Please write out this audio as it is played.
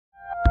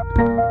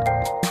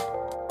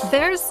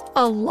There's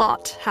a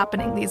lot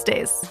happening these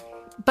days,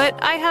 but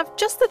I have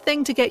just the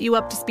thing to get you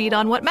up to speed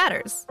on what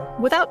matters,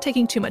 without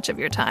taking too much of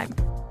your time.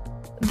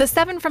 The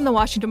 7 from the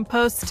Washington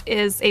Post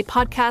is a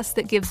podcast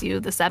that gives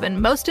you the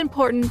 7 most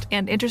important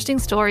and interesting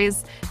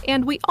stories,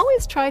 and we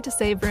always try to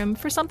save room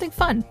for something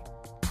fun.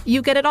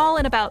 You get it all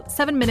in about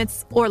 7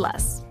 minutes or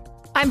less.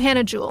 I'm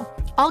Hannah Jewell.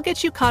 I'll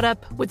get you caught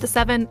up with the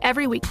 7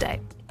 every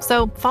weekday,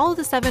 so follow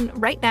the 7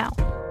 right now.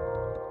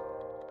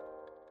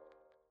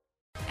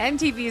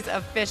 MTV's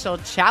official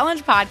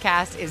Challenge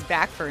podcast is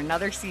back for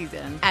another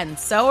season. And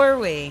so are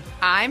we.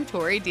 I'm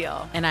Tori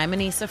Deal. And I'm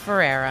Anissa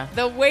Ferreira.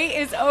 The wait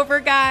is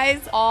over,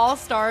 guys. All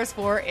Stars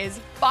 4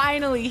 is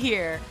finally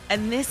here.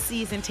 And this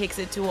season takes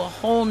it to a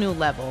whole new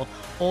level.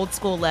 Old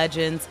school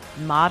legends,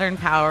 modern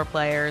power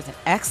players, and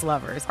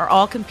ex-lovers are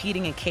all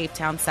competing in Cape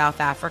Town, South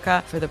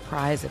Africa for the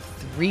prize of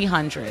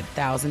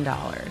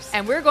 $300,000.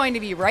 And we're going to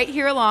be right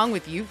here along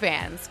with you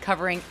fans,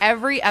 covering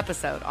every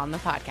episode on the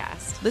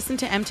podcast. Listen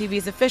to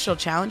MTV's official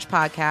Challenge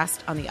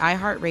podcast on the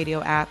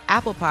iHeartRadio app,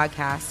 Apple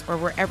Podcasts, or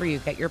wherever you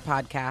get your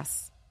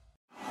podcasts.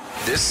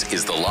 This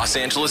is the Los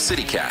Angeles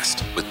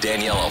CityCast with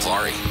Danielle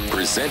Alvari,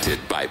 presented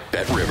by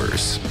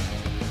BetRivers.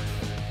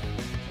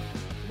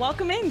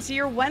 Welcome into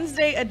your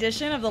Wednesday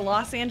edition of the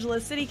Los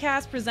Angeles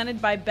CityCast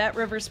presented by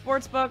BetRivers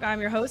Sportsbook.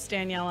 I'm your host,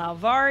 Danielle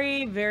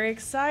Alvari. Very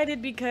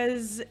excited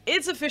because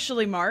it's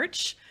officially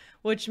March,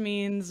 which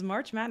means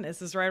March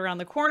Madness is right around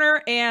the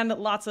corner and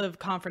lots of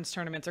conference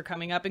tournaments are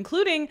coming up,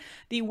 including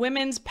the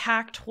Women's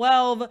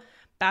Pac-12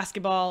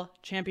 Basketball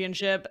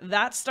Championship.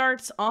 That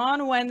starts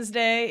on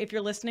Wednesday if you're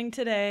listening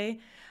today.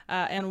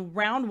 And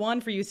round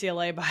 1 for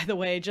UCLA, by the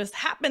way, just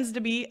happens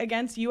to be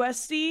against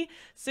USC,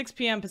 6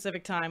 p.m.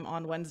 Pacific time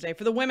on Wednesday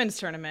for the women's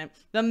tournament.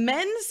 The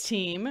men's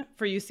team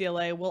for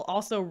UCLA will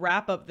also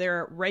wrap up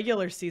their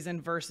regular season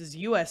versus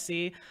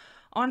USC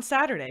on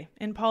Saturday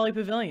in Pauley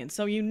Pavilion.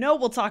 So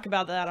we'll talk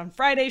about that on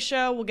Friday's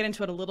show. We'll get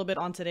into it a little bit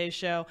on today's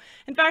show.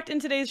 In fact, in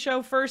today's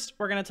show, first,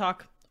 we're going to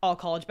talk all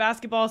college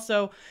basketball.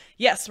 So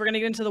yes, we're going to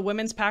get into the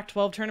women's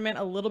Pac-12 tournament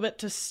a little bit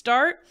to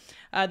start.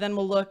 Then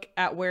we'll look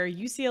at where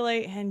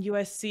UCLA and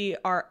USC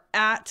are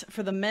at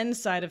for the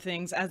men's side of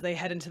things as they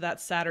head into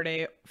that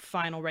Saturday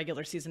final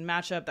regular season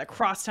matchup, that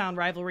crosstown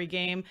rivalry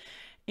game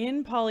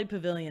in Pauley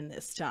Pavilion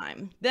this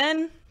time.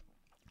 Then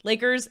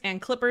Lakers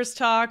and Clippers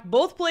talk.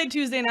 Both played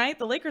Tuesday night.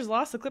 The Lakers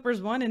lost, the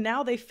Clippers won, and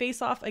now they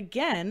face off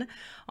again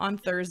on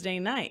Thursday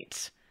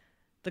night.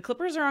 The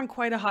Clippers are on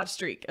quite a hot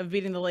streak of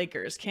beating the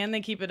Lakers. Can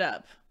they keep it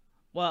up?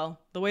 Well,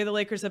 the way the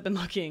Lakers have been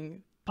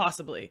looking,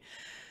 possibly.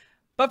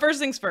 But first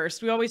things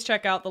first, we always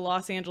check out the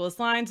Los Angeles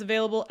lines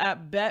available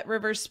at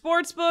BetRivers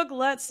Sportsbook.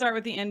 Let's start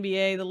with the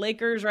NBA. The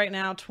Lakers right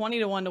now,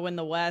 20-1 to win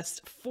the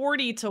West,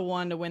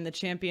 40-1 to win the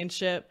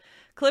championship.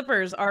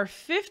 Clippers are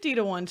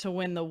 50-1 to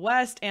win the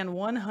West and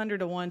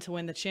 100-1 to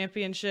win the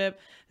championship.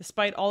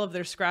 Despite all of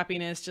their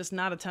scrappiness, just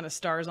not a ton of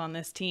stars on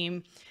this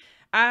team.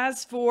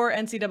 As for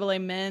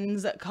NCAA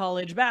men's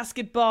college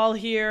basketball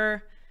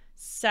here,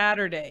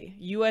 Saturday,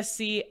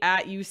 USC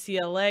at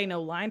UCLA.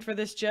 No line for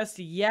this just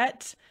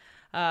yet.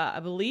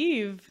 I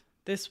believe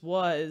this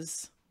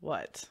was,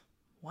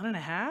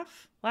 1.5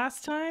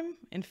 last time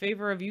in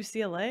favor of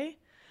UCLA?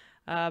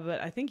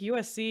 But I think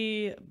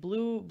USC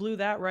blew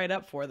that right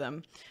up for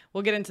them.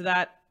 We'll get into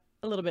that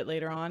a little bit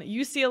later on.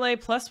 UCLA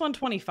plus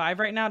 125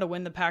 right now to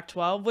win the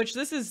Pac-12, which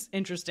this is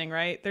interesting,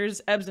 right?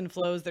 There's ebbs and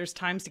flows. There's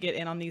times to get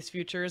in on these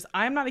futures.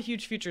 I'm not a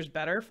huge futures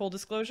bettor, full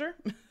disclosure.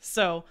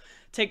 So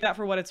take that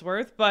for what it's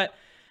worth. But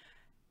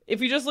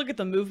if you just look at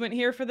the movement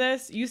here for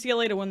this,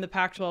 UCLA to win the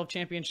Pac-12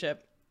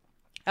 championship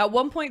at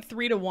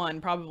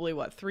 1.3-1, probably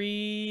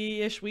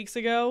 3-ish weeks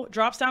ago,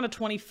 drops down to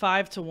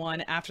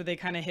 25-1 after they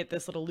kind of hit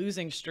this little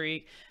losing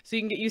streak. So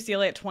you can get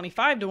UCLA at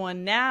 25-1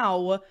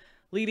 now.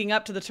 Leading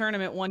up to the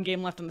tournament, 1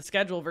 game left on the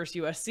schedule versus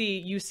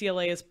USC,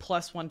 UCLA is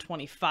plus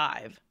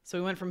 125. So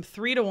we went from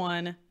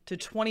 3-1 to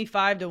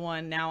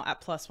 25-1, now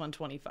at plus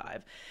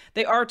 125.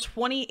 They are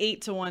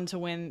 28-1 to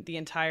win the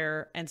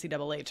entire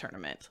NCAA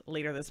tournament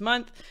later this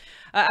month.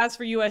 As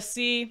for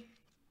USC,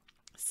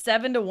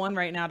 7-1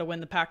 right now to win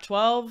the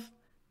Pac-12.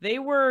 They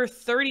were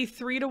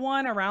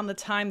 33-1 around the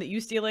time that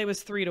UCLA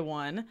was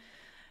 3-1.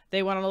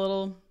 They went on a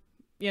little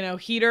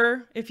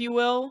heater, if you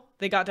will.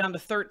 They got down to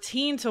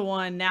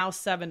 13-1, now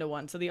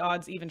 7-1. So the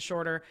odds even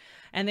shorter.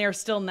 And they are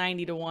still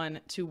 90-1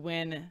 to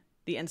win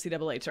the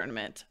NCAA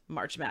tournament,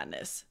 March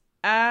Madness.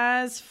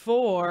 As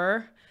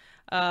for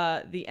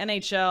the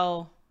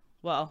NHL,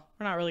 well,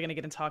 we're not really going to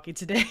get into hockey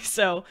today.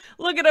 So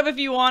look it up if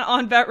you want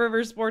on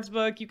BetRivers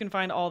Sportsbook. You can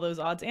find all those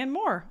odds and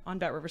more on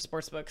BetRivers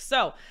Sportsbook.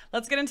 So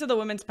let's get into the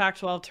Women's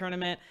Pac-12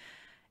 tournament.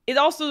 It's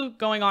also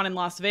going on in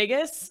Las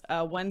Vegas,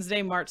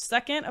 Wednesday, March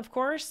 2nd, of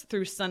course,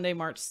 through Sunday,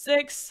 March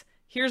 6th.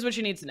 Here's what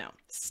you need to know.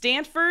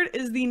 Stanford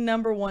is the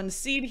number 1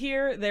 seed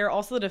here. They're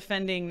also the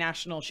defending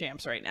national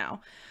champs right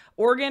now.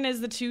 Oregon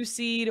is the 2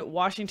 seed,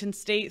 Washington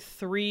State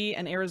 3,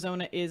 and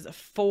Arizona is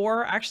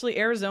 4. Actually,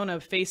 Arizona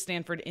faced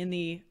Stanford in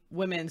the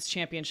women's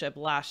championship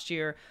last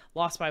year,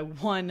 lost by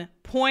 1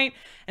 point.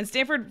 And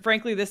Stanford,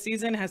 frankly, this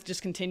season has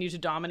just continued to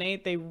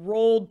dominate. They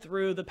rolled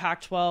through the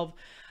Pac-12,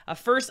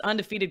 first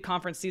undefeated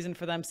conference season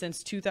for them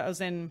since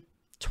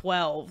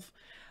 2012.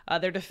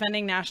 They're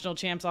defending national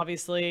champs,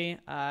 obviously.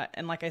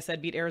 And like I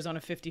said, beat Arizona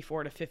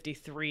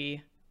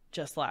 54-53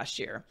 just last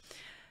year.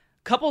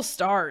 Couple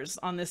stars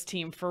on this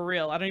team for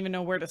real. I don't even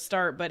know where to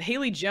start, but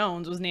Haley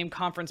Jones was named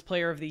Conference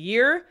Player of the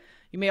Year.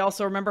 You may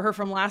also remember her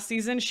from last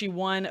season. She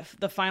won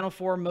the Final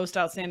Four Most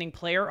Outstanding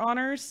Player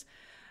honors.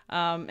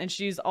 And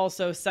she's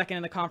also second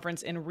in the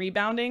conference in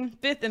rebounding,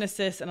 5th in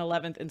assists, and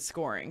 11th in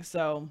scoring.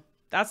 So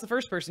that's the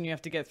first person you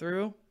have to get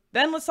through.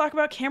 Then let's talk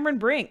about Cameron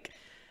Brink.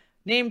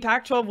 Named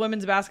Pac-12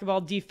 Women's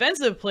Basketball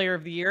Defensive Player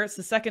of the Year. It's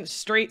the second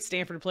straight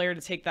Stanford player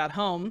to take that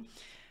home.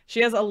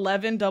 She has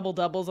 11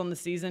 double-doubles on the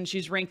season.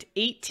 She's ranked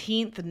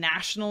 18th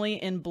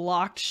nationally in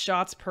blocked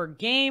shots per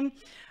game.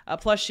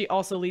 Plus, she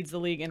also leads the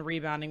league in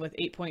rebounding with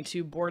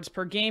 8.2 boards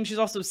per game. She's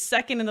also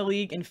second in the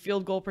league in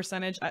field goal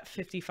percentage at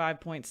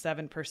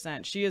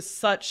 55.7%. She is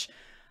such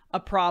a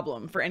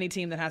problem for any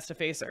team that has to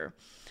face her.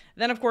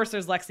 Then, of course,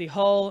 there's Lexi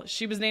Hull.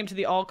 She was named to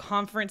the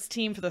All-Conference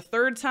team for the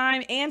 3rd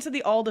time and to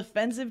the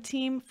All-Defensive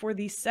team for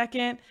the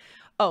 2nd.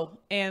 Oh,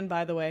 and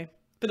by the way,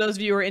 for those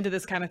of you who are into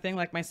this kind of thing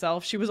like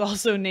myself, she was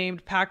also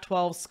named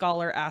Pac-12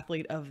 Scholar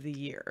Athlete of the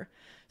Year.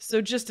 So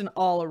just an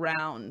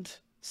all-around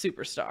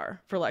superstar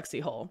for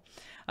Lexi Hull.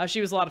 She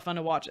was a lot of fun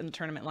to watch in the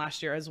tournament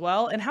last year as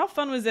well. And how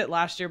fun was it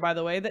last year, by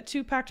the way, that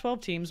 2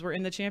 Pac-12 teams were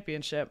in the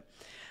championship?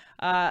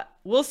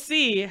 We'll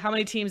see how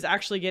many teams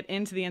actually get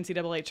into the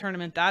NCAA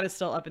tournament. That is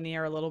still up in the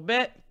air a little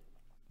bit.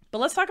 But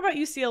let's talk about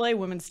UCLA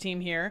women's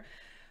team here.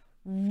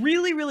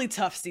 Really, really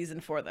tough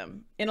season for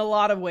them in a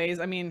lot of ways.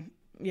 I mean,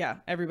 yeah,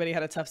 everybody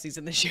had a tough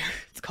season this year.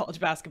 It's college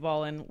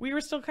basketball, and we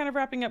were still kind of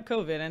wrapping up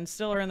COVID and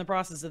still are in the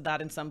process of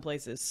that in some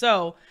places.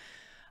 So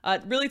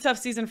really tough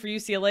season for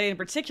UCLA in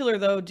particular,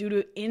 though, due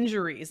to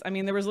injuries. I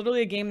mean, there was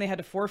literally a game they had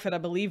to forfeit, I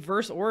believe,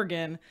 versus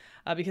Oregon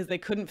because they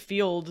couldn't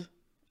field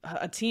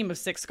a team of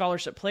 6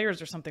 scholarship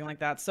players or something like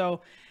that.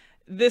 So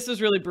this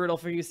was really brutal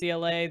for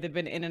UCLA. They've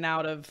been in and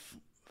out of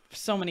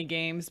so many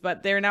games,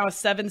 but they're now a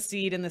 7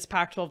 seed in this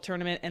Pac-12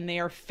 tournament, and they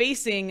are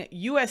facing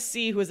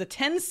USC, who is a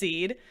 10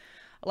 seed.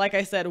 Like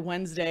I said,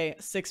 Wednesday,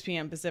 6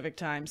 p.m. Pacific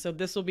time. So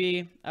this will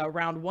be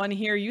round 1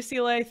 here.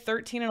 UCLA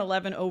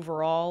 13-11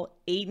 overall,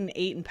 8-8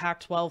 in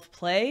Pac-12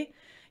 play.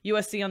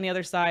 USC on the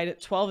other side,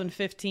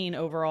 12-15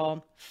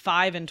 overall,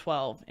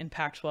 5-12 in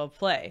Pac-12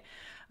 play.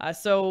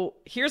 So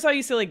here's how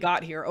UCLA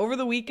got here. Over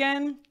the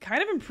weekend,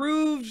 kind of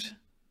improved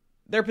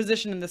their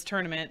position in this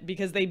tournament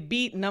because they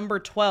beat number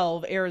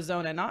 12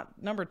 Arizona, not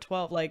number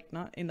 12, like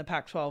not in the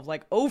Pac-12,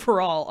 like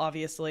overall,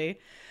 obviously.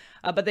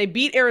 But they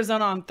beat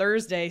Arizona on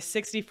Thursday,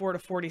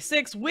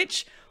 64-46,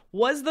 which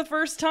was the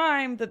first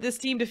time that this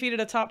team defeated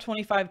a top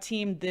 25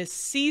 team this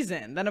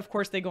season. Then, of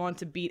course, they go on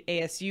to beat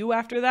ASU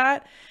after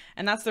that,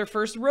 and that's their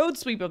first road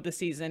sweep of the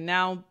season.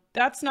 Now,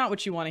 that's not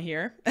what you want to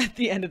hear at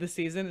the end of the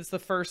season. It's the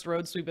first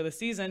road sweep of the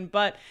season,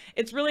 but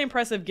it's really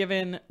impressive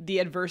given the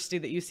adversity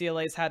that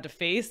UCLA's had to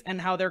face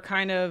and how they're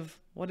kind of,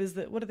 what do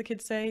the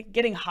kids say?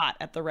 Getting hot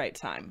at the right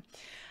time.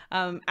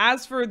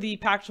 As for the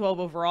Pac-12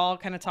 overall,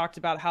 kind of talked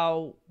about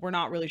how we're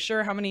not really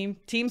sure how many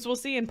teams we'll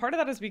see. And part of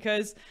that is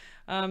because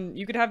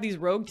you could have these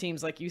rogue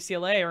teams like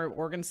UCLA or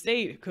Oregon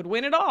State could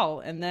win it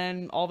all. And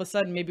then all of a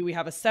sudden, maybe we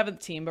have a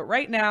 7th team. But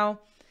right now,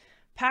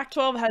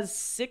 Pac-12 has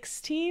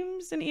 6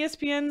 teams in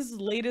ESPN's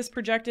latest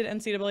projected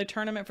NCAA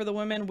tournament for the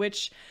women,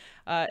 which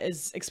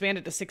is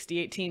expanded to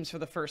 68 teams for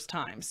the first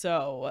time.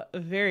 So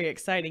very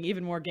exciting,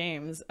 even more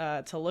games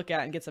to look at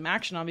and get some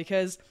action on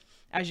because,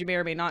 as you may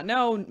or may not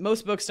know,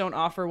 most books don't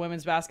offer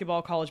women's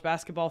basketball, college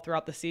basketball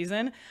throughout the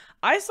season.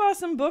 I saw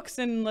some books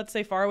in, let's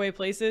say, faraway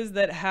places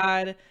that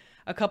had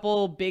a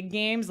couple big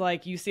games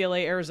like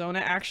UCLA, Arizona.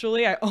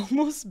 Actually, I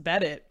almost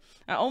bet it.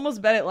 I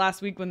almost bet it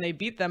last week when they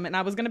beat them, and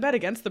I was going to bet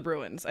against the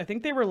Bruins. I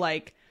think they were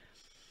like,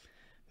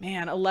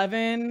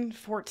 11,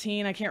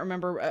 14, I can't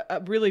remember,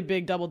 a really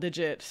big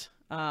double-digit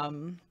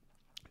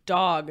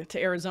dog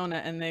to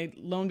Arizona, and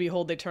lo and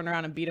behold, they turned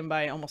around and beat them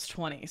by almost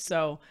 20.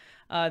 So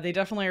they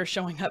definitely are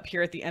showing up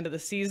here at the end of the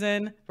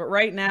season. But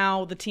right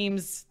now, the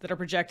teams that are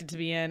projected to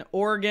be in: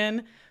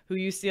 Oregon, who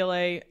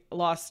UCLA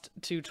lost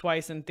to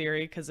twice in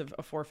theory because of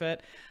a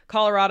forfeit.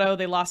 Colorado,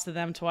 they lost to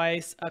them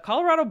twice.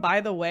 Colorado, by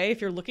the way,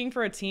 if you're looking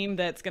for a team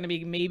that's going to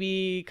be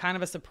maybe kind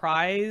of a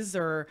surprise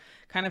or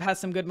kind of has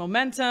some good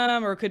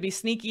momentum or could be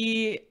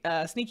sneaky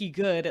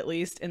good, at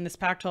least in this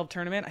Pac-12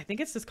 tournament, I think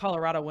it's this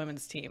Colorado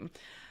women's team.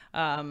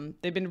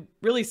 They've been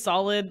really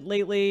solid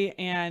lately,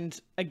 and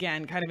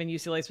again, kind of in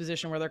UCLA's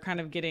position where they're kind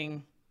of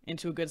getting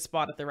into a good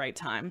spot at the right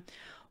time.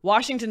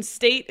 Washington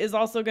State is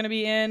also going to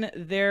be in.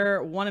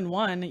 They're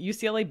 1-1.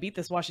 UCLA beat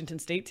this Washington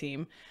State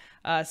team.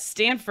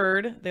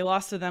 Stanford, they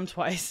lost to them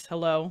twice.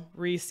 Hello,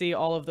 re-see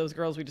all of those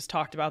girls we just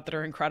talked about that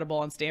are incredible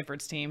on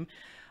Stanford's team.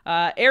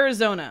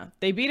 Arizona,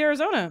 they beat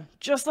Arizona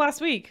just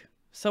last week.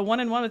 So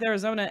 1-1 with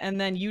Arizona,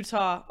 and then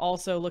Utah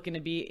also looking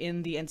to be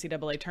in the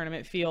NCAA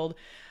tournament field.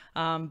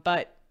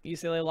 But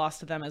UCLA lost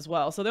to them as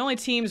well. So the only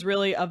teams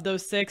really of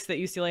those 6 that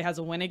UCLA has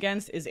a win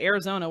against is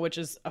Arizona, which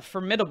is a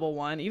formidable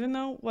one, even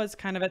though it was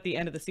kind of at the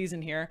end of the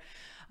season here,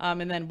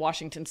 and then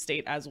Washington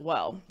State as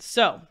well.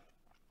 So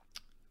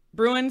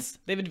Bruins,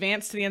 they've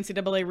advanced to the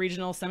NCAA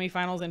regional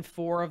semifinals in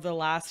 4 of the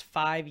last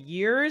 5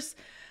 years.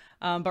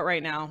 But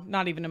right now,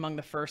 not even among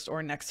the first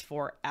or next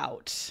 4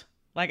 out.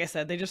 Like I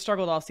said, they just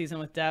struggled all season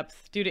with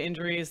depth due to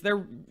injuries.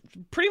 They're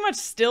pretty much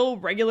still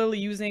regularly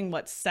using,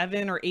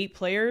 7 or 8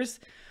 players,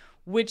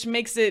 which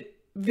makes it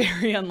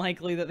very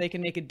unlikely that they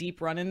can make a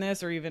deep run in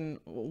this or even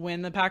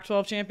win the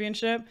Pac-12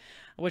 championship,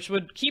 which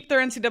would keep their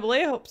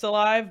NCAA hopes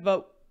alive.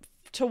 But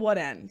to what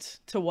end?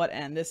 To what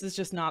end? This is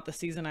just not the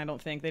season, I don't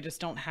think. They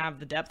just don't have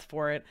the depth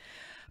for it.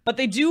 But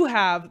they do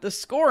have the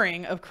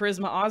scoring of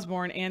Charisma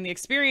Osborne and the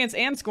experience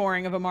and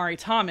scoring of Amari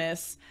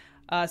Thomas.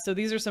 So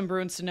these are some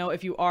Bruins to know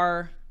if you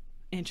are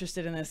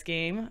interested in this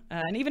game.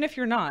 And even if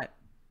you're not,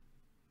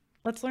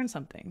 let's learn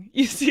something.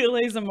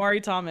 UCLA's Amari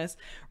Thomas,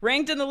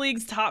 ranked in the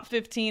league's top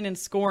 15 in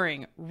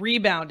scoring,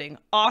 rebounding,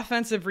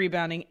 offensive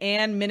rebounding,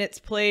 and minutes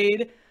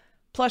played.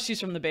 Plus,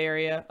 she's from the Bay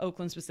Area,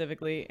 Oakland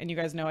specifically. And you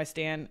guys know I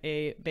stan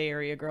a Bay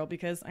Area girl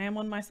because I am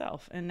one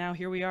myself. And now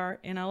here we are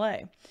in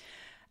LA.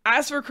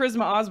 As for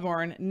Charisma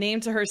Osborne,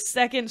 named to her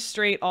 2nd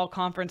straight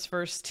all-conference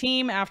first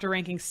team after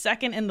ranking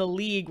 2nd in the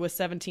league with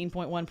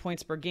 17.1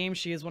 points per game.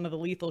 She is one of the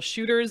lethal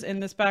shooters in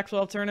this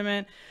Pac-12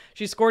 tournament.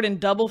 She scored in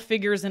double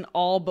figures in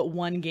all but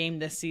 1 game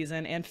this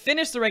season and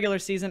finished the regular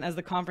season as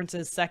the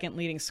conference's 2nd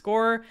leading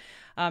scorer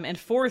and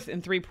 4th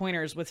in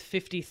three-pointers with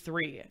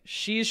 53.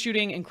 She is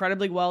shooting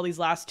incredibly well these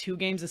last 2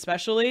 games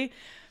especially.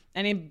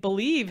 And I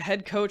believe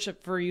head coach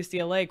for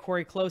UCLA,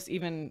 Corey Close,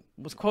 even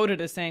was quoted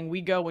as saying, "We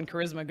go when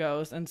Charisma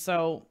goes." And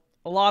so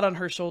a lot on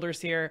her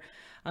shoulders here.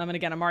 And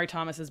again, Amari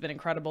Thomas has been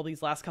incredible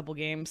these last couple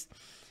games.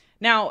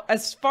 Now,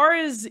 as far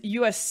as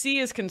USC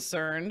is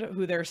concerned,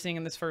 who they're seeing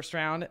in this first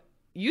round,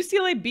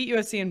 UCLA beat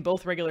USC in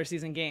both regular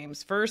season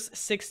games. First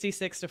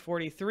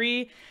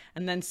 66-43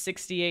 and then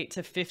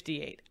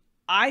 68-58.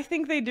 I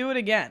think they do it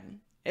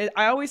again.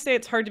 I always say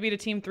it's hard to beat a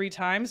team 3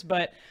 times,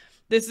 but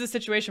this is a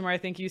situation where I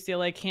think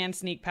UCLA can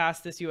sneak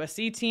past this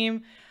USC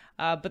team.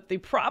 But the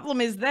problem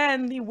is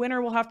then the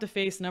winner will have to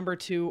face number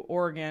 2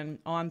 Oregon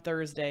on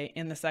Thursday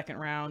in the 2nd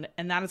round.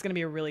 And that is going to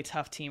be a really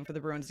tough team for the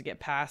Bruins to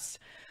get past,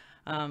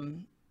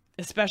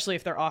 especially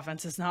if their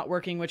offense is not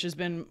working, which has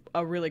been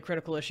a really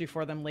critical issue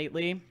for them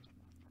lately.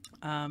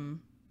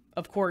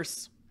 Of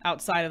course,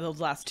 outside of those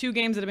last 2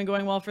 games that have been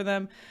going well for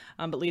them,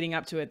 but leading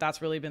up to it,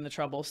 that's really been the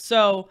trouble.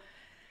 So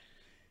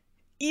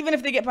even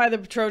if they get by the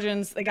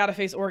Trojans, they got to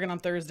face Oregon on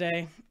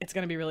Thursday. It's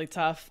going to be really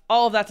tough.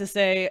 All of that to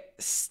say,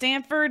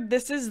 Stanford,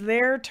 this is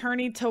their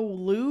tourney to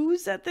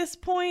lose at this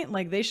point.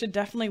 Like, they should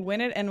definitely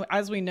win it. And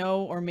as we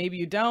know, or maybe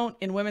you don't,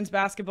 in women's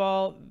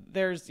basketball,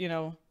 there's,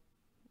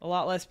 a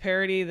lot less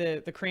parity.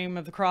 The cream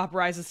of the crop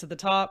rises to the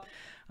top.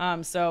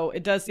 So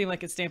it does seem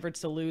like it's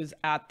Stanford's to lose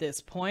at this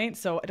point.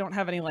 So I don't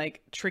have any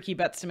tricky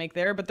bets to make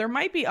there, but there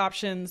might be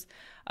options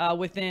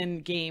within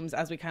games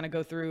as we kind of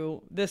go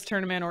through this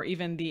tournament or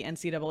even the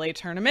NCAA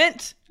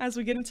tournament as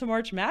we get into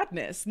March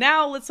Madness.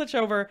 Now let's switch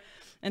over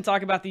and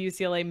talk about the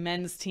UCLA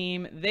men's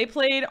team. They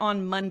played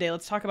on Monday.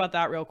 Let's talk about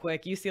that real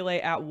quick.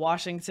 UCLA at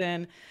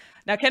Washington.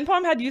 Now,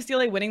 KenPom had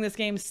UCLA winning this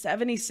game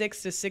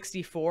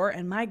 76-64,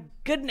 and my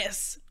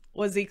goodness,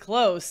 was he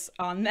close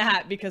on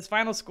that, because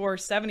final score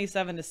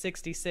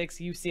 77-66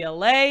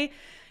 UCLA.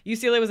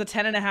 UCLA was a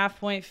 10.5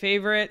 point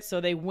favorite,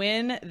 so they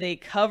win, they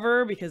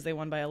cover because they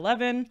won by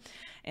 11,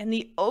 and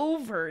the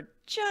over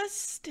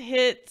just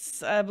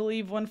hits, I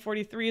believe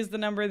 143 is the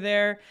number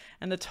there,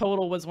 and the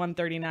total was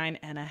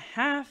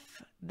 139.5.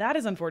 That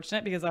is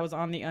unfortunate because I was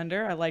on the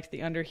under. I liked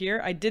the under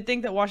here. I did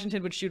think that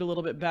Washington would shoot a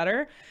little bit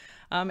better,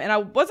 and I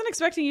wasn't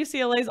expecting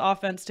UCLA's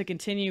offense to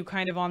continue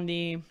kind of on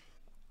the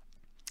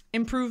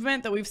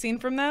improvement that we've seen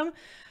from them,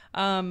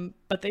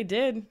 but they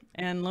did,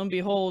 and lo and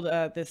behold,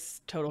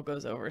 this total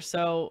goes over.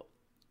 So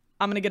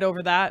I'm gonna get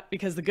over that,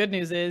 because the good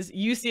news is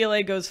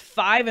UCLA goes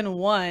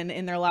 5-1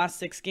 in their last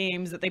 6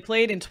 games that they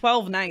played in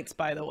 12 nights,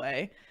 by the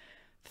way,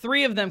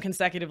 3 of them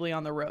consecutively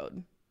on the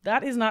road.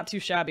 That is not too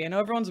shabby. I know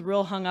everyone's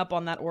real hung up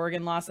on that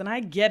Oregon loss, and I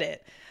get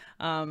it,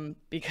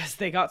 because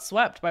they got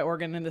swept by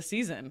Oregon in the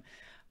season.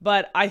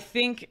 But I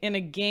think in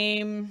a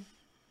game,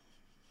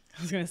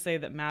 I was going to say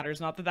that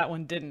matters, not that that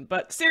one didn't,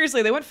 but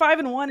seriously, they went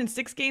 5-1 in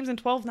 6 games in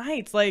 12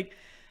 nights. Like,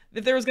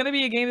 if there was going to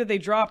be a game that they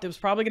dropped, it was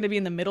probably going to be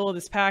in the middle of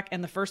this pack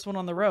and the first one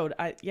on the road.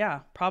 Yeah,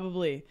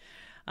 probably.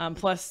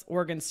 Plus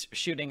Oregon's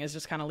shooting is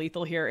just kind of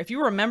lethal here. If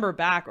you remember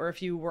back, or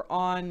if you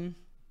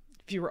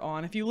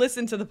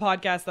listened to the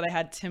podcast that I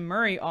had Tim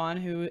Murray on,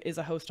 who is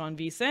a host on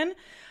VSiN,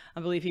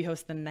 I believe he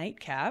hosts the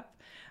Nightcap.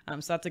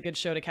 So that's a good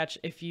show to catch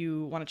if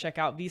you want to check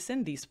out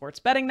VSiN, the sports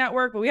betting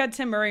network. But we had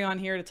Tim Murray on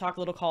here to talk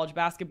a little college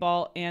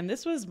basketball. And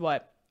this was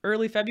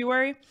early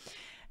February.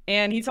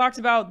 And he talked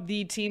about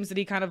the teams that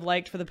he kind of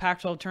liked for the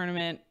Pac-12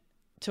 tournament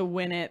to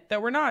win it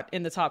that were not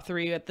in the top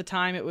 3. At the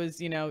time, it was,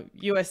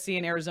 USC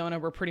and Arizona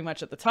were pretty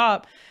much at the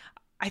top.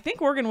 I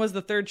think Oregon was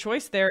the third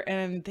choice there,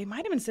 and they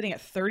might have been sitting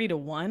at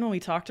 30-1 when we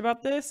talked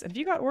about this. And if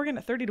you got Oregon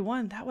at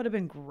 30-1, that would have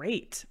been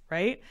great,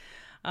 right?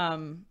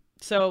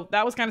 So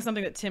that was kind of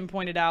something that Tim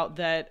pointed out,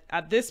 that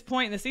at this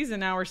point in the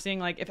season now we're seeing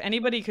like if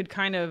anybody could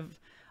kind of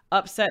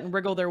upset and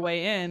wriggle their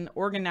way in,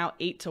 Oregon now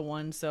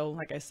 8-1. So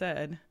like I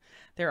said,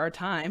 there are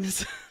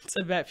times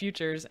to bet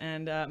futures,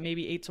 and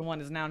maybe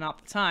 8-1 is now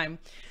not the time.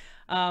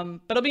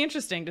 But it'll be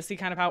interesting to see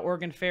kind of how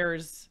Oregon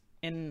fares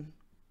in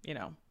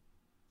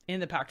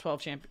the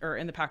Pac-12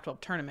 in the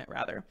Pac-12 tournament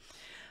rather.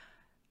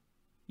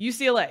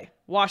 UCLA,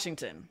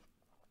 Washington.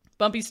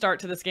 Bumpy start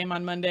to this game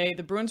on Monday.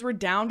 The Bruins were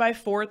down by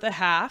 4 at the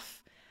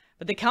half,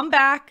 but they come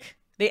back.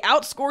 They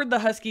outscored the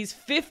Huskies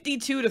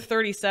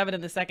 52-37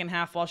 in the second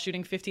half while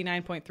shooting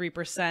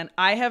 59.3%.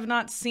 I have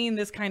not seen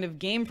this kind of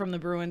game from the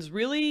Bruins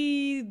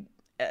really,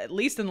 at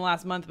least in the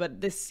last month,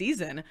 but this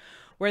season,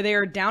 where they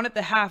are down at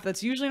the half.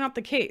 That's usually not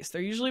the case.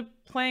 They're usually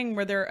playing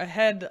where they're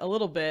ahead a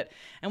little bit.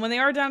 And when they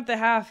are down at the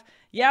half,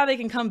 yeah, they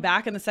can come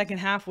back in the second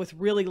half with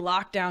really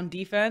lockdown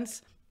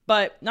defense,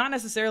 but not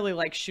necessarily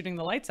like shooting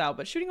the lights out,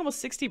 but shooting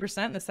almost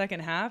 60% in the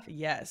second half.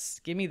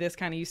 Yes, give me this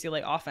kind of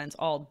UCLA offense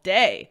all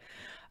day.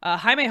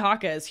 Jaime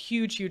Jaquez is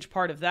huge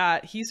part of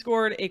that. He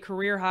scored a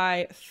career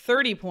high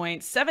 30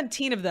 points,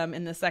 17 of them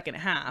in the second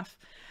half.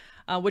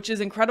 Which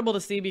is incredible to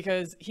see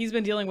because he's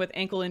been dealing with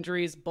ankle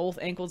injuries, both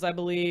ankles, I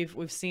believe.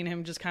 We've seen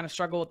him just kind of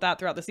struggle with that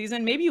throughout the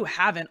season. Maybe you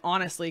haven't,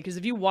 honestly, because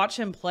if you watch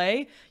him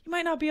play, you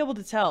might not be able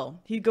to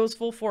tell. He goes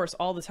full force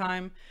all the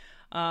time,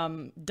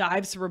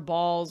 dives for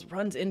balls,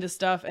 runs into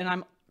stuff. And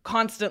I'm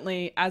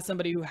constantly, as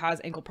somebody who has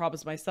ankle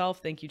problems myself,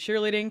 thank you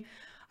cheerleading,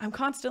 I'm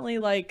constantly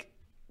like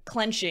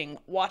clenching,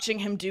 watching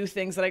him do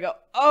things that I go,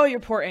 oh,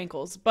 your poor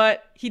ankles.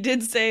 But he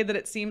did say that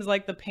it seems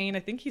like the pain, I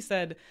think he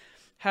said,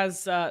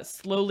 has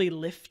slowly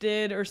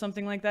lifted or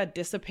something like that,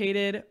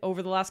 dissipated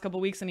over the last couple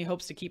of weeks, and he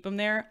hopes to keep him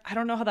there. I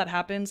don't know how that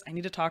happens. I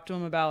need to talk to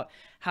him about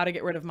how to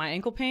get rid of my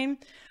ankle pain,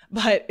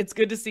 but it's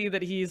good to see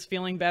that he's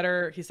feeling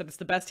better. He said it's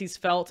the best he's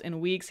felt in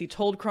weeks. He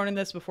told Cronin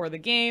this before the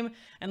game,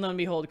 and lo and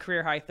behold,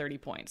 career high 30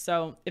 points.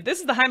 So if this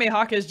is the Jaime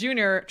Jaquez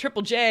Jr.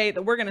 Triple J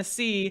that we're going to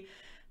see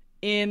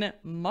in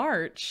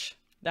March,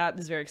 that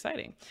is very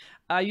exciting.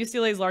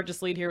 UCLA's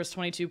largest lead here was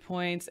 22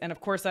 points. And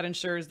of course, that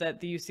ensures that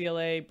the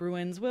UCLA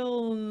Bruins they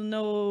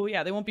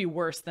won't be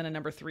worse than a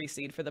number 3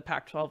 seed for the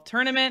Pac-12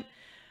 tournament,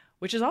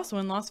 which is also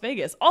in Las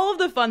Vegas. All of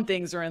the fun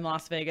things are in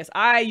Las Vegas.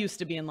 I used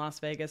to be in Las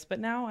Vegas,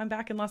 but now I'm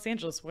back in Los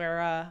Angeles, where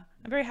I'm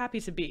very happy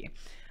to be.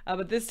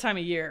 But this time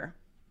of year,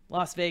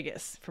 Las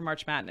Vegas for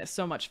March Madness,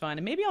 so much fun.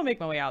 And maybe I'll make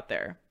my way out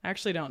there. I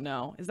actually don't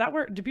know. Is that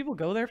do people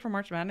go there for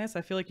March Madness?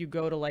 I feel like you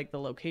go to like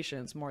the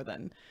locations more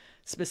than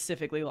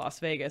specifically Las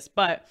Vegas.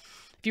 But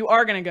if you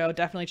are going to go,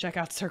 definitely check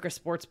out Circa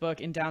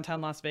Sportsbook in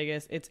downtown Las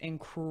Vegas. It's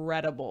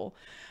incredible.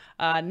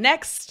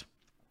 Next,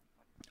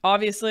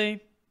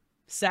 obviously,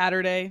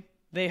 Saturday,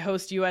 they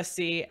host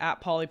USC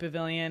at Pauley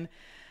Pavilion.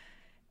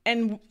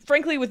 And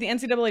frankly, with the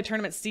NCAA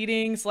tournament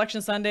seeding,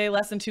 Selection Sunday,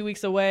 less than 2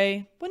 weeks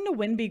away, wouldn't a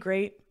win be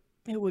great?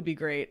 It would be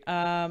great.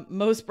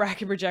 Most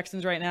bracket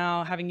projections right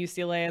now having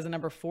UCLA as a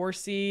number 4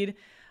 seed.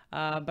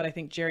 But I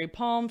think Jerry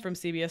Palm from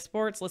CBS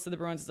Sports listed the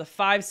Bruins as a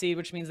 5 seed,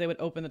 which means they would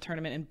open the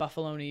tournament in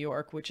Buffalo, New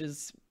York, which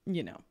is,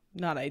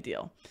 not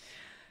ideal.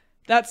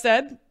 That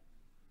said,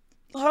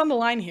 a lot on the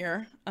line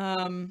here.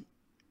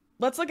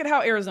 Let's look at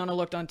how Arizona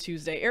looked on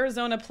Tuesday.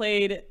 Arizona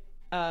played,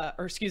 how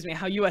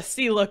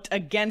USC looked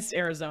against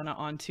Arizona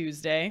on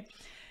Tuesday.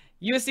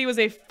 USC was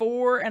a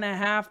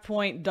 4.5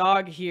 point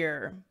dog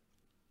here.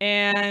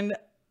 And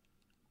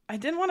I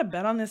didn't want to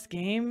bet on this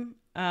game,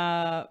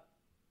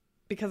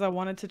 because I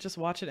wanted to just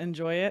watch it,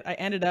 enjoy it. I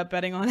ended up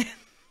betting on it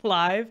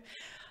live.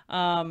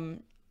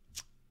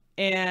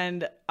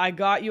 And I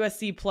got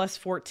USC plus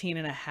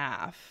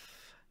 14.5,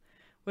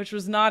 which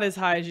was not as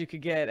high as you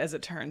could get, as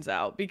it turns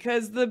out,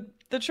 because the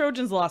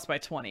Trojans lost by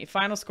 20.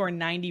 Final score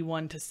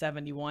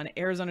 91-71.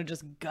 Arizona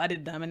just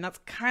gutted them, and that's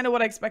kind of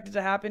what I expected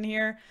to happen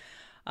here.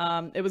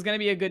 It was going to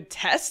be a good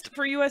test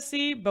for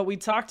USC, but we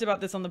talked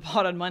about this on the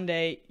pod on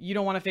Monday. You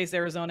don't want to face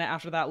Arizona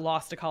after that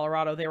loss to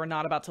Colorado. They were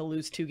not about to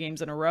lose 2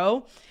 games in a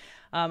row.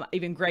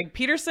 Even Greg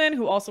Peterson,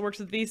 who also works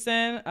with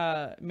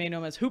VSiN, may know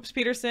him as Hoops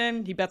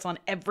Peterson. He bets on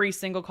every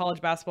single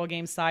college basketball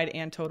game, side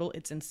and total.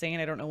 It's insane.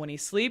 I don't know when he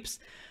sleeps.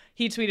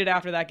 He tweeted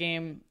after that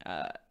game,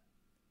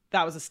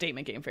 that was a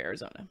statement game for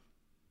Arizona.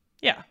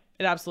 Yeah,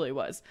 it absolutely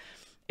was.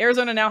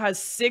 Arizona now has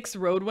 6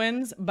 road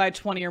wins by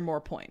 20 or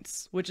more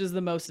points, which is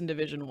the most in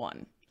Division I.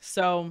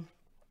 So,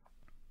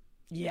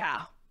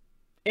 yeah,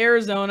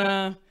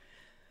 Arizona,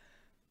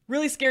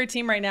 really scary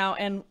team right now.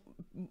 And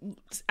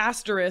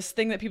asterisk,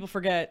 thing that people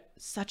forget,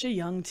 such a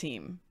young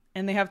team.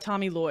 And they have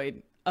Tommy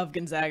Lloyd of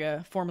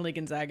Gonzaga, formerly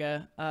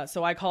Gonzaga.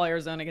 So I call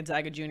Arizona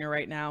Gonzaga Jr.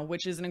 right now,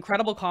 which is an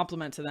incredible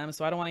compliment to them.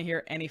 So I don't want to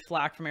hear any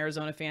flack from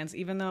Arizona fans,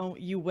 even though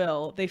you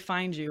will. They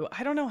find you.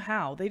 I don't know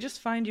how. They just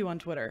find you on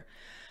Twitter.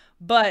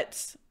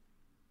 But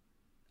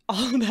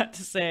all of that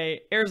to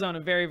say, Arizona,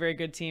 very, very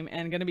good team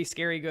and going to be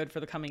scary good for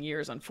the coming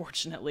years,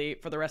 unfortunately,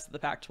 for the rest of the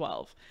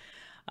Pac-12.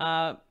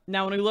 Now,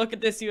 when we look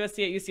at this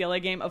USC at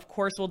UCLA game, of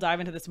course, we'll dive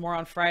into this more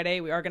on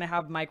Friday. We are going to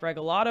have Mike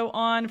Regalado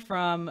on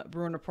from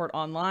Bruin Report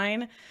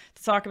Online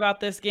to talk about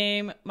this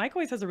game. Mike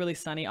always has a really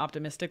sunny,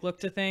 optimistic look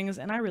to things,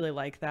 and I really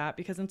like that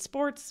because in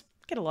sports,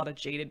 get a lot of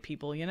jaded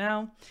people, you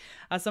know?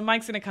 So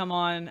Mike's going to come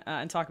on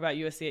and talk about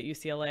USC at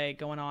UCLA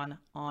going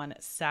on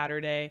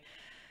Saturday.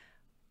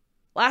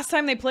 Last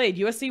time they played,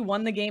 USC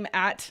won the game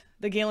at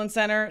the Galen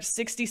Center,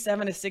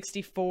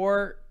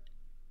 67-64.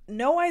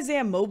 No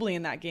Isaiah Mobley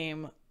in that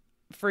game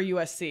for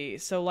USC.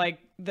 So like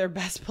their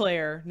best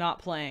player not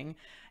playing,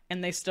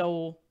 and they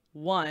still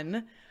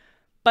won.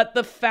 But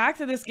the fact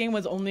that this game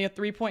was only a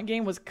 3-point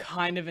game was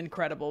kind of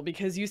incredible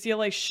because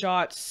UCLA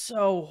shot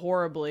so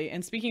horribly.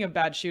 And speaking of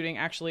bad shooting,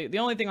 actually, the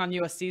only thing on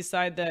USC's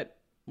side that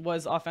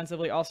was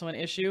offensively also an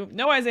issue,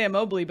 no Isaiah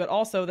Mobley, but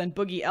also then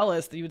Boogie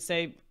Ellis, that you would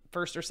say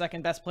first or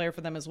second best player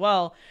for them as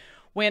well,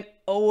 went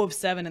 0 of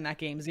 7 in that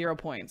game, 0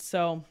 points.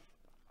 So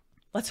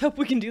let's hope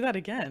we can do that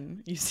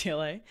again,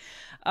 UCLA.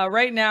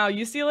 Right now,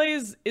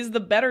 UCLA is the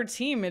better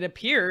team, it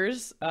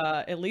appears.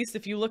 At least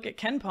if you look at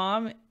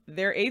KenPom,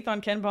 they're 8th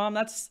on KenPom.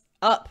 That's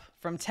up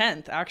from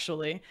 10th,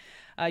 actually.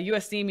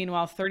 USC,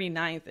 meanwhile,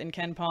 39th in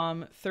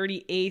KenPom,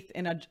 38th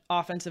in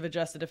offensive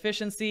adjusted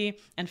efficiency,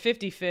 and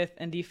 55th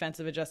in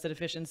defensive adjusted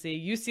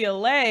efficiency.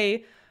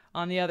 UCLA,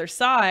 on the other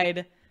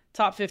side,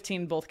 top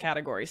 15 in both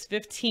categories.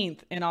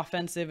 15th in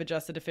offensive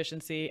adjusted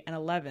efficiency and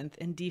 11th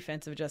in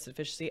defensive adjusted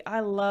efficiency. I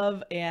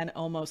love an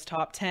almost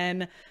top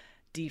 10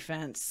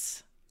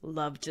 defense.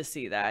 Love to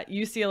see that.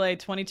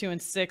 UCLA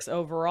 22-6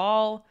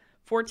 overall,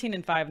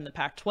 14-5 in the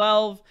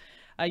Pac-12.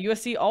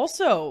 USC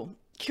also,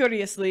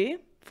 curiously,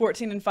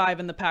 14-5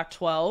 in the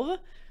Pac-12.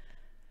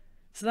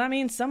 So that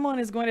means someone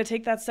is going to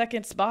take that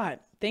second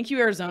spot. Thank you,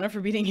 Arizona, for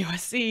beating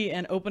USC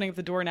and opening up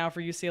the door now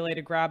for UCLA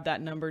to grab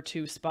that number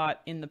 2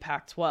 spot in the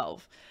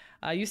Pac-12.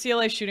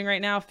 UCLA shooting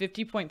right now,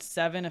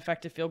 50.7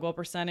 effective field goal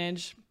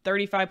percentage,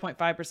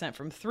 35.5%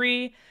 from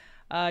 3.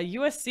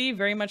 USC,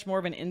 very much more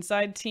of an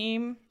inside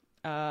team,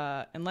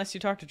 unless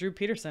you talk to Drew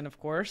Peterson, of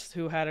course,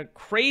 who had a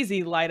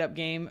crazy light-up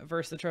game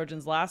versus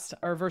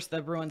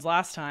the Bruins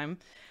last time.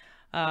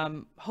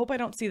 Hope I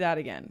don't see that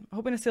again.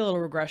 Hoping to see a little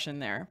regression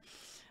there.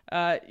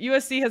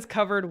 USC has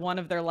covered one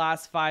of their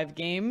last 5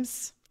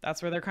 games.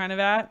 That's where they're kind of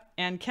at.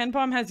 And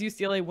KenPom has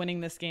UCLA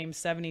winning this game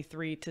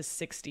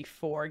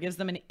 73-64. Gives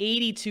them an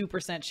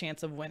 82%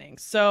 chance of winning.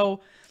 So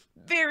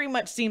very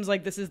much seems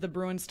like this is the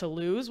Bruins to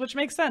lose, which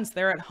makes sense.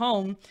 They're at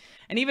home.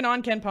 And even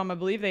on KenPom, I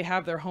believe they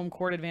have their home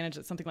court advantage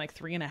at something like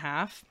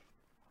 3.5.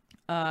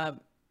 And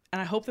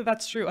I hope that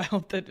that's true. I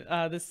hope that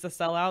this is a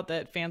sellout,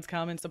 that fans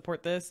come and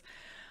support this.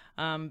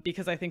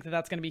 Because I think that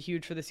that's going to be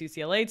huge for this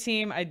UCLA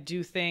team. I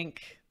do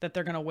think that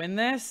they're going to win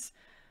this.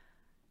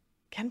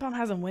 KenPom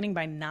has them winning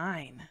by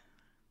 9.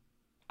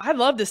 I'd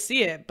love to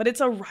see it, but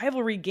it's a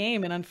rivalry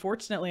game. And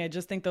unfortunately, I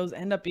just think those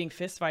end up being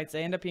fistfights.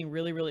 They end up being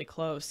really, really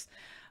close.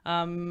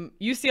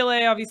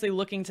 UCLA obviously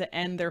looking to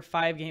end their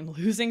 5-game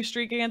losing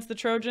streak against the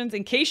Trojans.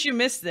 In case you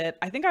missed it,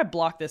 I think I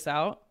blocked this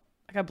out.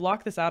 I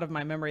blocked this out of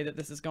my memory that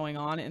this is going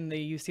on in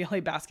the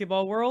UCLA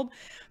basketball world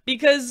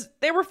because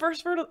they were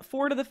first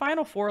 4 to the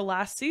Final Four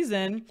last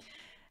season.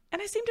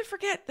 And I seem to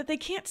forget that they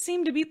can't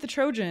seem to beat the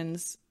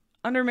Trojans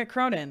under Mick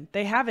Cronin.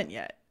 They haven't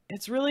yet.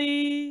 It's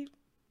really,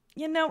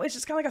 it's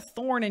just kind of like a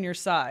thorn in your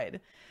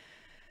side.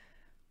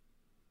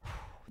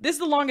 This is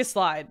the longest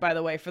slide, by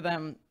the way, for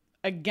them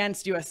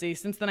against USC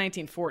since the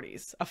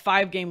 1940s. A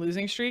 5-game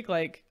losing streak.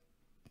 Like,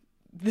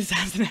 this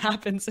hasn't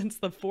happened since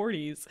the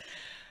 40s.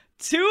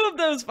 2 of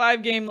those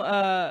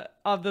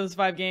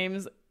 5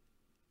 games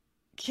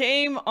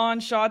came on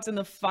shots in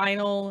the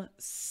final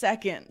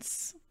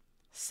seconds.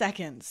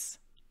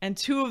 And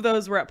 2 of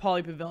those were at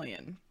Pauley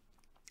Pavilion.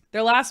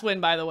 Their last win,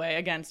 by the way,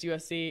 against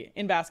USC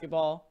in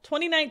basketball,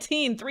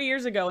 2019, 3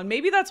 years ago. And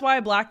maybe that's why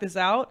I blacked this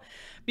out,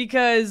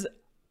 because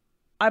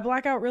I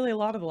black out really a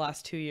lot of the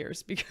last 2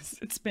 years because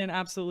it's been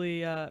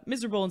absolutely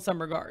miserable in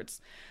some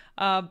regards,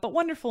 but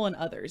wonderful in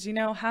others,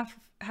 half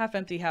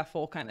empty, half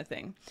full kind of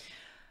thing.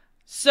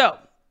 So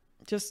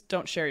just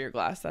don't share your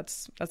glass.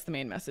 That's the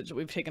main message that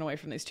we've taken away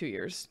from these 2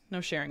 years. No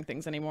sharing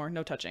things anymore.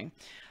 No touching.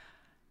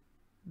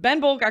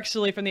 Ben Bolk,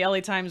 actually, from the LA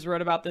Times,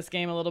 wrote about this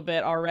game a little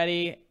bit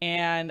already.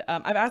 And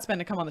I've asked Ben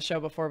to come on the show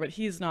before, but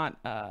he's not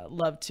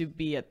loved to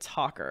be a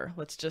talker.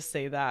 Let's just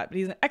say that. But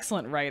he's an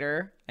excellent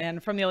writer.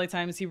 And from the LA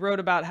Times, he wrote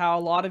about how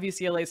a lot of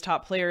UCLA's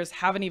top players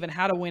haven't even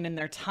had a win in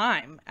their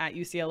time at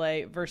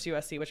UCLA versus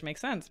USC, which makes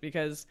sense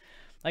because,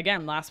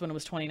 again, last one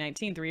was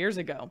 2019, 3 years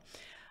ago.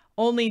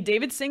 Only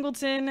David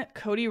Singleton,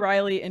 Cody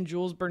Riley, and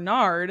Jules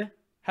Bernard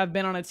have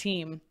been on a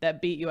team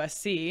that beat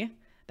USC.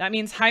 That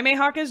means Jaime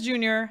Jaquez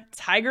Jr.,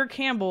 Tiger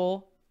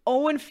Campbell,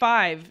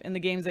 0-5 in the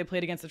games they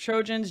played against the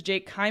Trojans.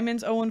 Jake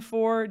Kyman's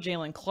 0-4.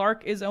 Jalen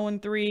Clark is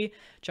 0-3.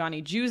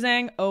 Johnny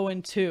Juzang,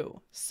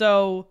 0-2.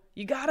 So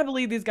you got to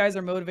believe these guys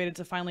are motivated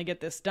to finally get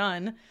this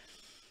done.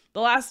 The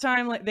last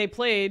time they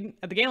played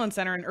at the Galen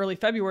Center in early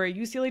February,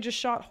 UCLA just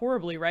shot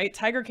horribly, right?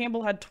 Tiger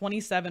Campbell had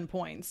 27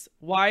 points.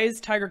 Why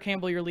is Tiger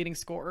Campbell your leading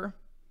scorer?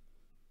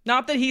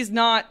 Not that he's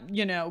not,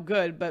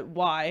 good, but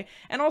why?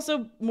 And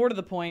also, more to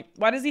the point,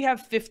 why does he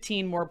have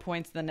 15 more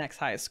points than the next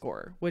highest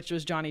scorer, which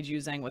was Johnny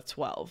Juzang with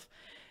 12?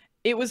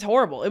 It was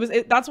horrible.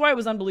 That's why it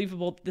was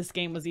unbelievable this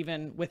game was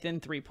even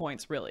within 3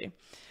 points, really.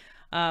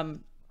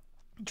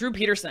 Drew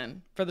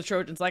Peterson for the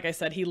Trojans, like I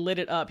said, he lit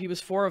it up. He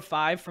was 4 of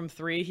 5 from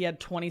 3. He had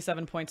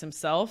 27 points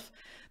himself.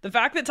 The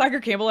fact that Tiger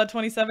Campbell had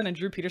 27 and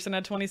Drew Peterson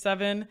had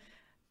 27,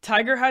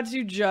 Tiger had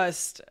to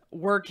just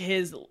work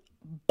his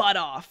butt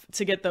off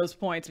to get those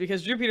points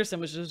because Drew Peterson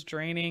was just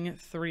draining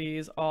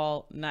threes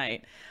all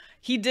night.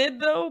 He did,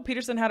 though.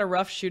 Peterson had a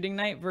rough shooting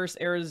night versus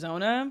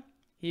Arizona.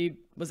 He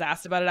was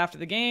asked about it after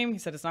the game. He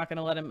said it's not going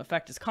to let him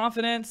affect his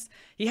confidence.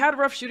 He had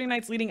rough shooting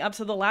nights leading up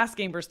to the last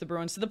game versus the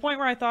Bruins, to the point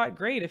where I thought,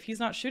 great, if he's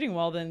not shooting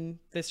well, then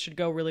this should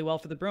go really well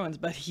for the Bruins.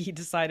 But he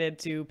decided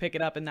to pick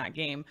it up in that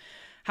game.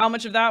 How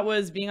much of that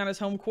was being on his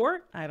home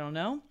court? I don't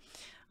know.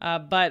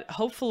 But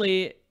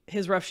hopefully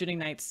his rough shooting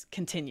nights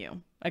continue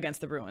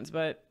against the Bruins.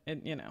 But,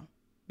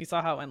 we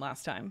saw how it went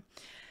last time.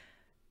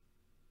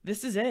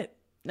 This is it.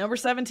 Number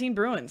 17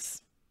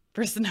 Bruins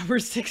versus the number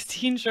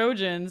 16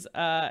 Trojans,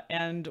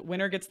 and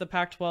winner gets the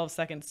Pac-12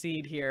 second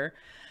seed here.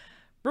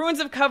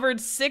 Bruins have covered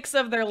 6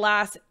 of their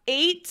last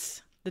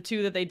 8. The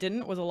 2 that they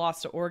didn't was a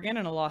loss to Oregon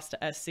and a loss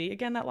to SC.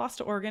 Again, that loss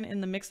to Oregon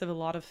in the mix of a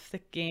lot of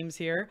thick games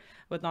here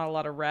with not a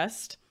lot of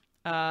rest,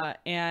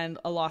 and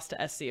a loss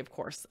to SC, of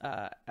course,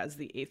 as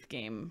the 8th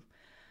game,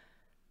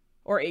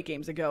 or 8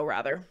 games ago,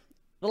 rather.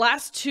 The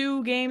last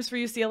 2 games for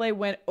UCLA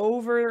went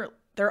over.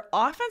 Their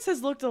offense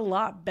has looked a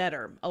lot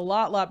better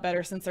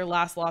since their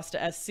last loss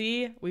to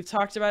SC. We've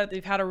talked about it.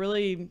 They've had a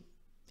really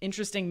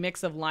interesting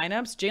mix of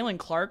lineups. Jalen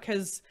Clark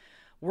has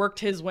worked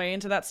his way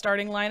into that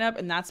starting lineup,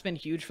 and that's been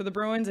huge for the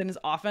Bruins. And his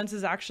offense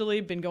has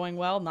actually been going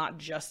well, not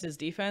just his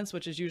defense,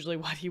 which is usually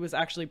what he was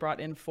actually brought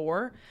in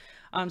for.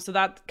 So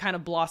that kind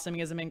of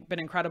blossoming has been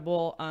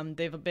incredible.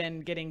 They've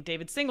been getting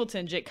David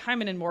Singleton, Jake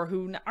Hyman, and more,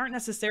 who aren't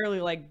necessarily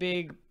like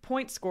big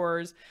point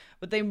scorers,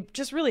 but they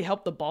just really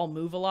help the ball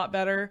move a lot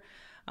better.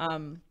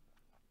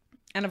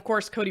 And of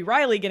course, Cody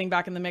Riley getting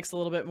back in the mix a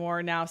little bit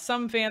more. Now,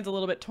 some fans a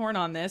little bit torn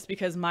on this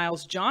because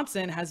Miles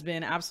Johnson has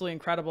been absolutely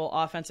incredible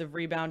offensive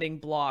rebounding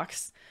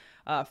blocks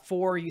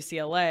for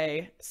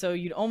UCLA. So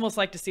you'd almost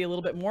like to see a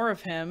little bit more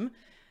of him.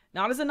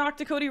 Not as a knock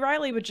to Cody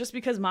Riley, but just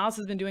because Miles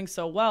has been doing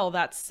so well.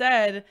 That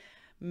said,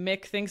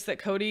 Mick thinks that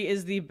Cody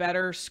is the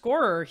better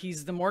scorer.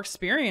 He's the more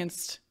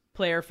experienced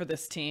player for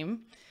this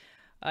team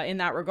in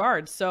that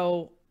regard.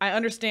 So I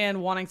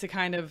understand wanting to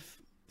kind of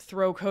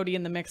throw Cody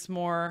in the mix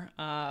more,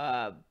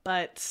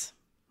 but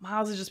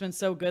Miles has just been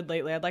so good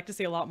lately. I'd like to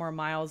see a lot more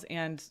Miles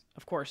and,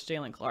 of course,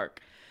 Jalen Clark.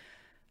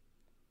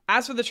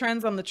 As for the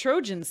trends on the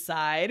Trojans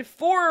side,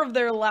 4 of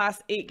their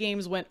last 8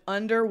 games went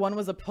under. 1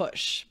 was a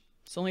push.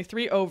 So only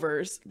 3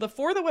 overs. The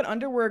 4 that went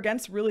under were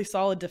against really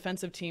solid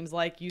defensive teams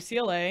like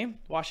UCLA,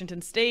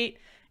 Washington State,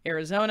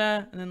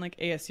 Arizona, and then like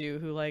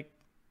ASU, who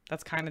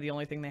that's kind of the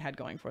only thing they had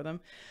going for them.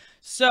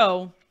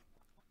 So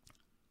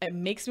it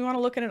makes me want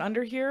to look at an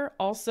under here.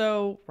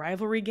 Also,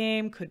 rivalry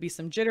game, could be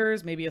some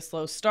jitters, maybe a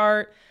slow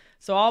start.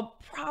 So I'll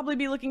probably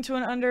be looking to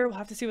an under. We'll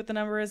have to see what the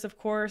number is, of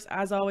course.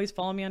 As always,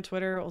 follow me on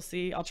Twitter. We'll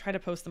see. I'll try to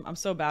post them. I'm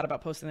so bad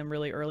about posting them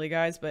really early,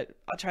 guys, but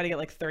I'll try to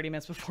get 30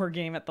 minutes before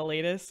game at the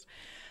latest.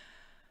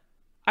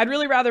 I'd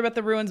really rather bet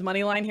the Bruins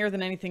money line here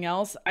than anything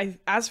else.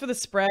 As for the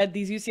spread,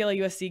 these UCLA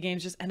USC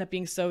games just end up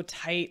being so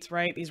tight,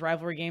 right? These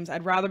rivalry games.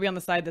 I'd rather be on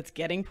the side that's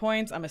getting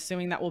points. I'm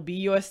assuming that will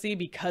be USC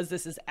because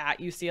this is at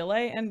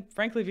UCLA, and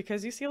frankly,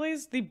 because UCLA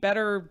is the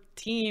better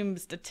team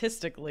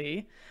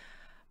statistically.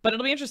 But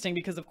it'll be interesting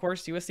because, of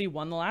course, USC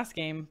won the last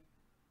game,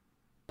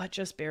 but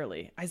just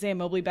barely. Isaiah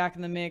Mobley back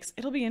in the mix.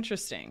 It'll be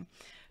interesting.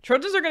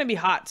 Trojans are going to be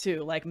hot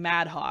too,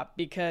 mad hot,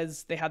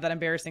 because they had that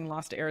embarrassing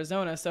loss to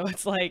Arizona. So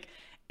it's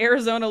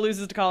Arizona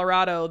loses to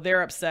Colorado,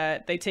 they're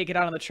upset, they take it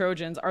out on the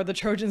Trojans. Are the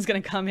Trojans going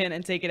to come in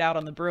and take it out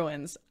on the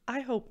Bruins?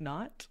 I hope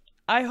not.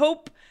 I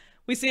hope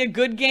we see a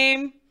good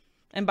game,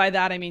 and by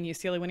that I mean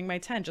UCLA winning by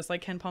 10, just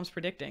like Ken Palm's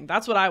predicting.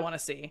 That's what I want to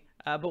see,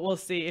 but we'll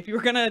see. If you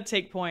were going to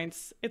take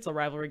points, it's a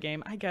rivalry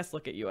game. I guess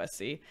look at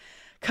USC.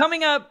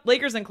 Coming up,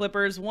 Lakers and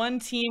Clippers. One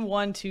team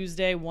won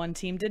Tuesday, one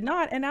team did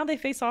not, and now they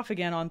face off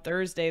again on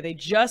Thursday. They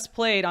just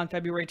played on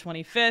February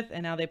 25th,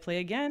 and now they play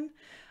again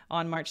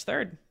on March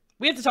 3rd.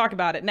 We have to talk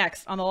about it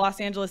next on the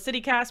Los Angeles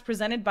CityCast,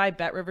 presented by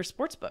BetRivers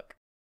Sportsbook.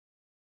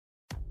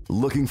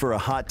 Looking for a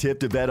hot tip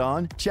to bet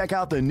on? Check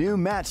out the new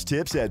Match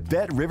Tips at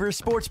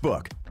BetRivers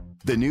Sportsbook.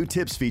 The new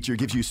tips feature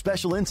gives you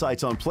special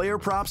insights on player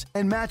props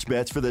and match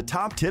bets for the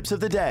top tips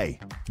of the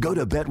day. Go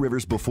to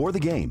BetRivers before the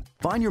game,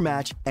 find your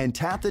match, and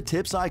tap the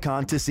tips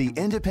icon to see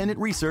independent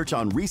research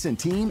on recent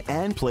team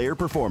and player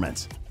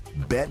performance.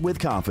 Bet with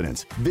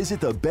confidence.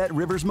 Visit the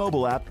BetRivers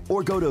mobile app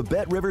or go to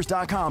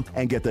BetRivers.com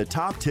and get the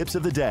top tips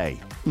of the day.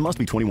 Must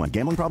be 21.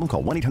 Gambling problem?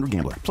 Call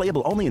 1-800-GAMBLER.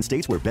 Playable only in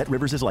states where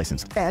BetRivers is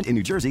licensed and in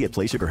New Jersey at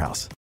Play Sugar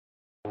House.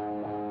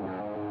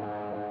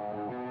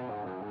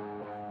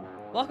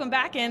 Welcome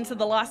back into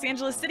the Los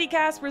Angeles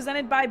CityCast,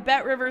 presented by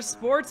BetRivers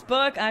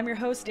Sportsbook. I'm your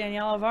host,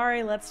 Danielle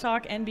Alvari. Let's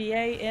talk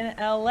NBA in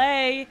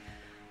LA.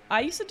 I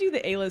used to do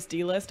the A-list,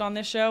 D-list on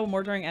this show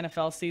more during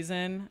NFL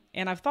season,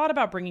 and I've thought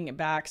about bringing it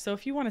back. So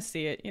if you want to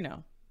see it,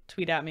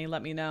 tweet at me,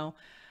 let me know.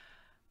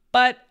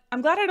 But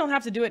I'm glad I don't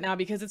have to do it now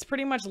because it's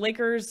pretty much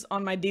Lakers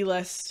on my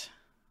D-list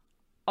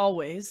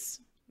always.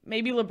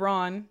 Maybe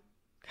LeBron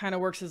kind of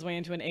works his way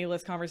into an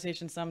A-list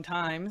conversation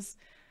sometimes.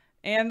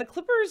 And the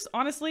Clippers,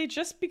 honestly,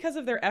 just because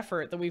of their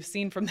effort that we've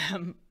seen from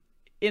them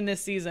in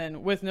this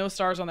season with no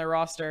stars on their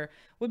roster,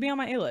 would be on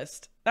my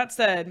A-list. That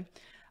said,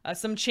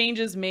 some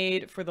changes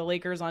made for the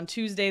Lakers on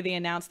Tuesday. They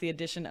announced the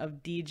addition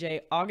of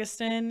DJ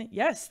Augustin.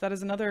 Yes, that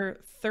is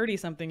another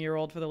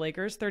 30-something-year-old for the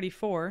Lakers,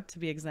 34 to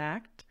be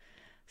exact.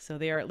 So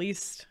they are at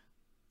least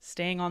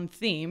staying on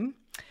theme.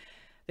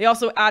 They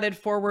also added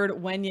forward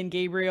Wenyen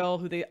Gabriel,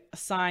 who they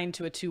signed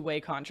to a two-way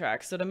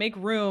contract. So to make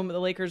room, the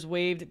Lakers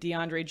waived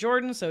DeAndre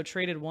Jordan, so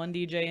traded one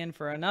DJ in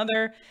for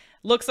another.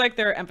 Looks like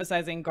they're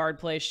emphasizing guard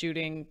play,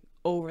 shooting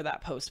over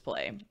that post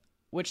play,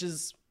 which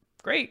is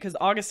great because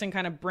Augustin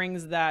kind of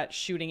brings that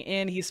shooting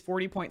in. He's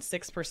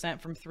 40.6%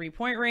 from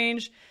three-point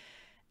range.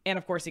 And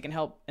of course, he can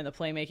help in the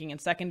playmaking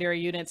and secondary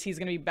units. He's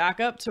going to be back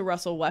up to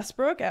Russell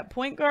Westbrook at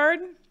point guard.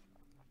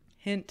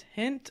 Hint,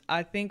 hint.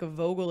 I think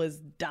Vogel is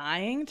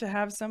dying to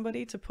have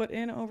somebody to put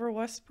in over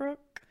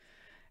Westbrook.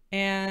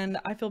 And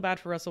I feel bad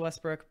for Russell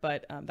Westbrook,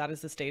 but that is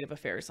the state of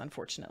affairs,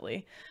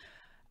 unfortunately.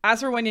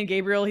 As for Wenyen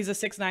Gabriel, he's a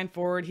 6'9"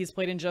 forward. He's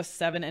played in just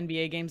 7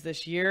 NBA games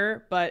this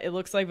year, but it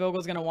looks like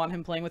Vogel's going to want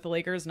him playing with the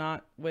Lakers,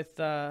 not with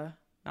the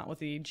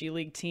G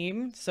League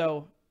team.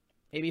 So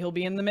maybe he'll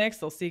be in the mix.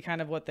 They'll see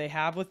kind of what they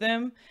have with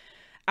him.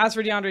 As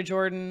for DeAndre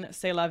Jordan,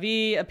 C'est La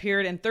Vie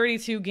appeared in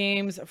 32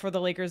 games for the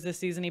Lakers this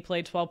season. He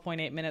played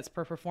 12.8 minutes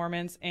per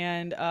performance.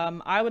 And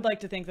I would like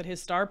to think that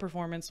his star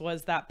performance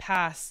was that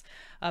pass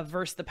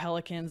versus the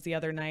Pelicans the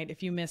other night.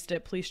 If you missed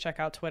it, please check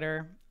out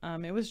Twitter.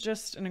 It was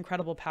just an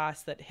incredible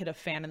pass that hit a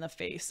fan in the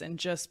face and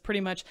just pretty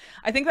much,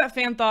 I think that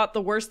fan thought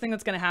the worst thing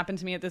that's going to happen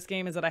to me at this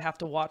game is that I have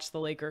to watch the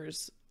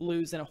Lakers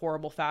lose in a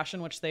horrible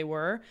fashion, which they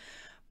were.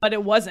 But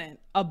it wasn't.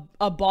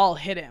 A ball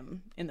hit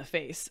him in the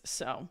face.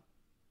 So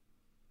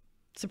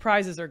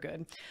surprises are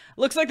good.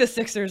 Looks like the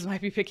Sixers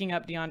might be picking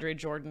up DeAndre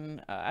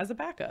Jordan as a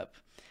backup.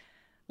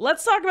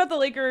 Let's talk about the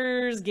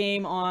Lakers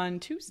game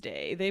on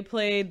Tuesday. They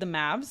played the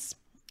Mavs,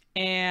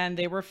 and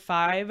they were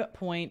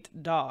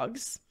 5-point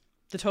dogs.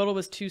 The total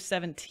was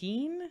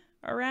 217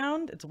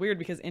 around. It's weird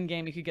because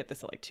in-game you could get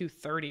this at like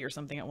 230 or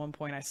something at one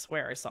point. I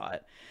swear I saw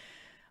it.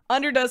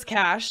 Under does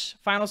cash.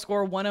 Final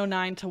score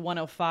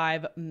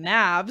 109-105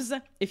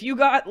 Mavs. If you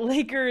got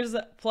Lakers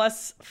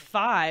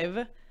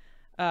 +5,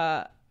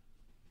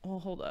 well,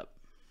 hold up.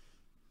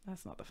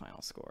 That's not the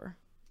final score.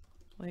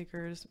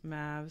 Lakers,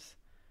 Mavs.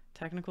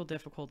 Technical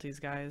difficulties,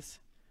 guys.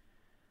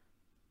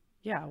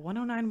 Yeah,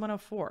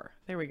 109-104.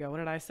 There we go. What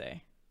did I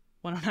say?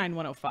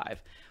 109-105.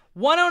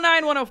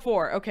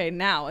 109-104. Okay,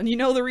 now. And you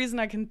know the reason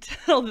I can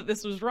tell that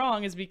this was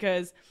wrong is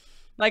because,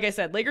 like I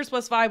said, Lakers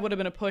 +5 would have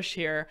been a push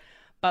here,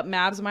 but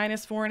Mavs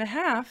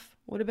 -4.5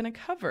 would have been a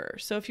cover.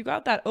 So if you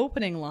got that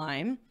opening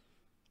line,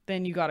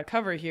 then you got a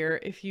cover here.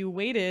 If you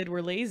waited,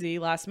 were lazy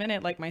last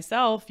minute like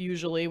myself,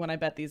 usually when I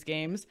bet these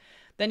games,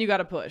 then you got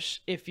to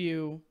push if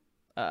you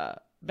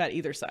bet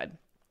either side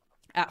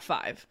at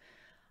 5.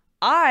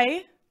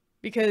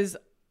 Because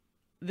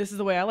this is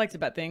the way I like to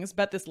bet things,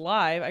 bet this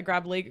live. I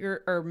grabbed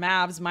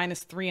Mavs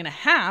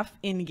 -3.5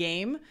 in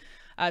game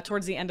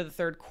towards the end of the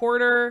third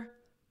quarter.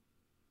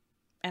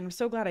 And I'm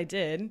so glad I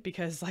did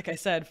because, like I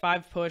said,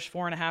 5 push,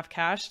 4.5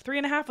 cash.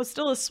 3.5 was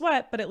still a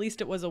sweat, but at least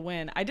it was a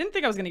win. I didn't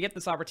think I was going to get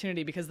this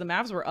opportunity because the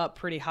Mavs were up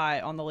pretty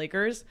high on the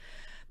Lakers.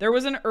 There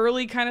was an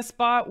early kind of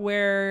spot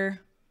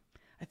where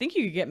I think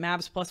you could get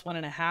Mavs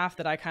 +1.5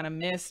 that I kind of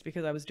missed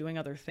because I was doing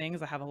other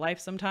things. I have a life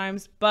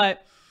sometimes.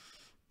 But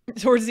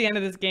towards the end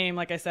of this game,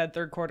 like I said,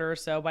 third quarter or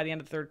so, by the end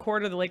of the third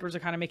quarter, the Lakers are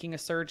kind of making a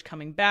surge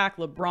coming back.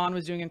 LeBron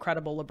was doing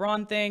incredible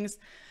LeBron things.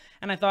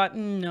 And I thought,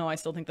 no, I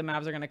still think the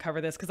Mavs are going to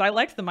cover this because I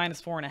liked the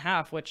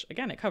 -4.5, which,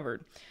 again, it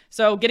covered.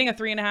 So getting a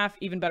 3.5,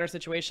 even better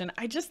situation.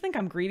 I just think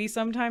I'm greedy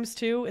sometimes,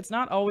 too. It's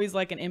not always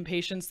like an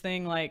impatience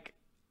thing like,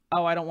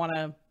 oh, I don't want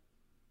to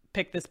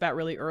pick this bet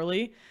really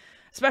early,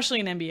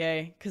 especially in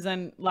NBA because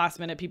then last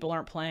minute people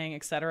aren't playing,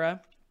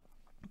 etc.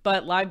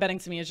 But live betting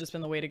to me has just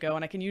been the way to go,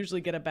 and I can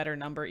usually get a better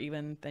number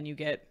even than you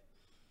get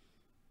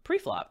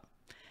pre-flop.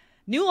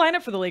 New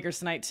lineup for the Lakers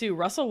tonight, too.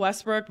 Russell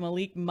Westbrook,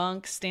 Malik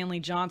Monk,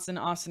 Stanley Johnson,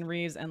 Austin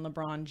Reeves, and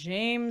LeBron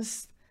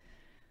James.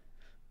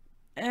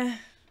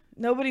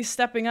 Nobody's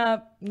stepping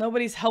up.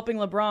 Nobody's helping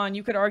LeBron.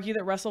 You could argue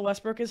that Russell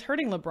Westbrook is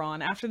hurting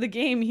LeBron. After the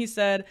game, he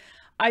said,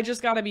 I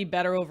just got to be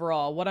better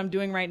overall. What I'm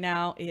doing right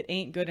now, it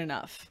ain't good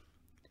enough.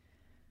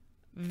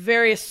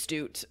 Very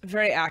astute,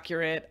 very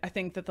accurate. I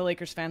think that the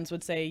Lakers fans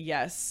would say,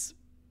 yes,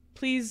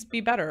 please be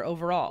better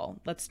overall.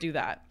 Let's do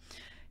that.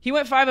 He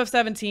went 5 of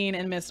 17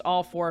 and missed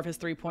all 4 of his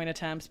 3-point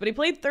attempts, but he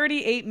played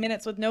 38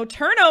 minutes with no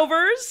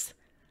turnovers.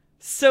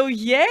 So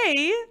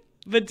yay.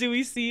 But do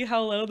we see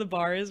how low the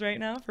bar is right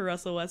now for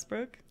Russell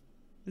Westbrook?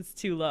 It's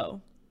too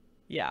low.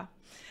 Yeah.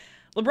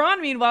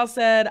 LeBron, meanwhile,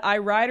 said, I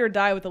ride or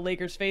die with the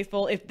Lakers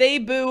faithful. If they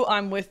boo,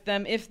 I'm with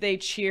them. If they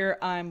cheer,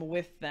 I'm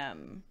with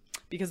them.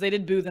 because they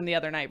did boo them the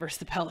other night versus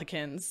the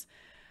Pelicans.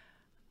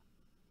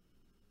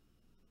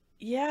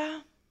 Yeah,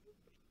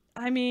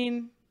 I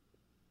mean,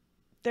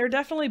 they're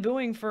definitely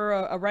booing for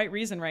a right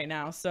reason right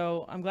now.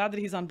 So I'm glad that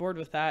he's on board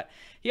with that.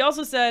 He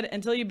also said,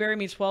 until you bury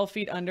me 12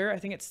 feet under, I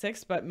think it's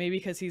 6, but maybe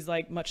because he's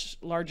like much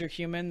larger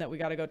human that we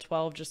got to go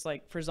 12 just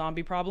like for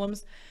zombie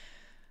problems.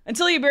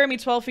 Until you bury me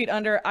 12 feet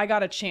under, I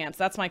got a chance.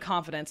 That's my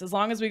confidence. As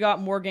long as we got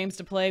more games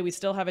to play, we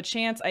still have a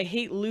chance. I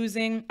hate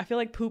losing. I feel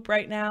like poop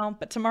right now,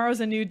 but tomorrow's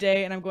a new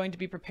day and I'm going to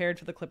be prepared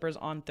for the Clippers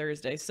on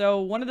Thursday.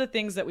 So one of the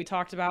things that we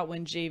talked about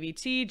when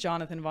JVT,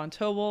 Jonathan Von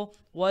Tobel,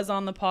 was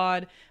on the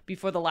pod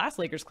before the last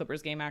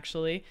Lakers-Clippers game,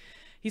 actually,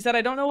 he said,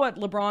 I don't know what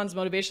LeBron's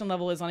motivation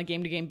level is on a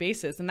game-to-game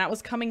basis. And that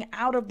was coming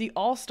out of the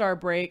All-Star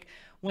break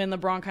when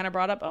LeBron kind of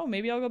brought up, oh,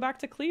 maybe I'll go back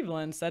to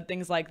Cleveland, said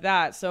things like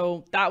that.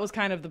 So that was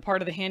kind of the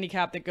part of the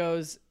handicap that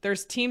goes,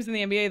 there's teams in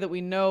the NBA that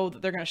we know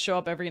that they're going to show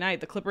up every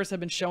night. The Clippers have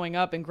been showing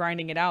up and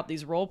grinding it out,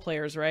 these role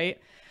players, right?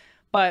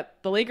 But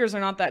the Lakers are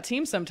not that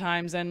team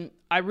sometimes. And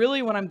I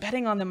really, when I'm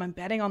betting on them, I'm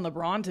betting on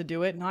LeBron to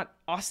do it, not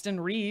Austin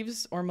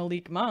Reeves or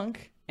Malik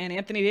Monk. And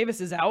Anthony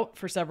Davis is out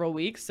for several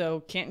weeks,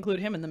 so can't include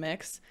him in the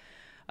mix.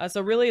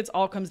 So really, it's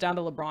all comes down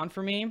to LeBron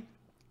for me,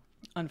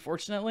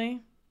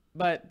 unfortunately.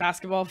 But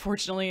basketball,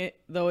 fortunately,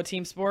 though a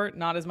team sport,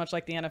 not as much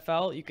like the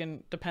NFL. You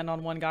can depend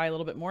on one guy a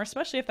little bit more,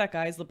 especially if that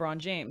guy is LeBron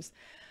James.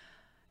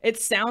 It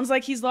sounds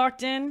like he's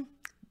locked in.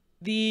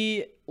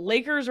 The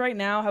Lakers right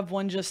now have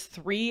won just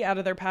 3 out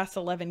of their past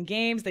 11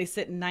 games. They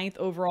sit 9th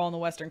overall in the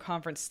Western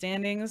Conference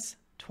standings,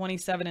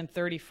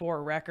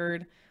 27-34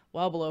 record,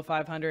 well below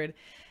 500.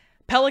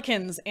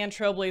 Pelicans and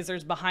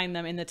Trailblazers behind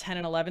them in the 10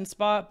 and 11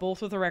 spot, both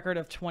with a record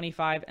of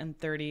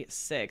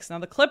 25-36. Now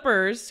the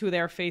Clippers, who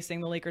they're facing,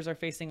 the Lakers are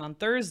facing on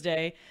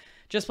Thursday,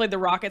 just played the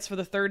Rockets for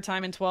the 3rd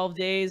time in 12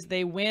 days.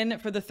 They win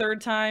for the 3rd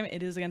time.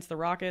 It is against the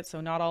Rockets,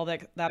 so not all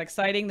that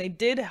exciting. They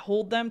did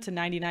hold them to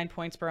 99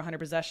 points per 100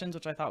 possessions,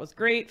 which I thought was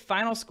great.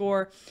 Final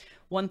score,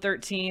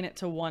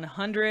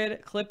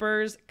 113-100.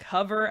 Clippers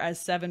cover as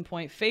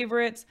 7-point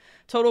favorites.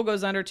 Total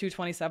goes under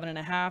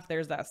 227.5.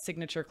 There's that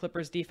signature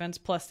Clippers defense.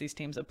 Plus these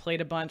teams have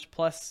played a bunch,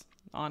 plus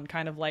on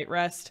kind of light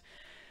rest.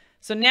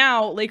 So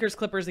now Lakers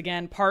Clippers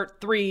again,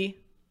 part 3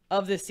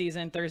 of this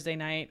season, Thursday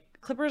night.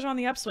 Clippers are on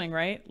the upswing,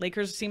 right?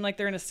 Lakers seem like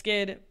they're in a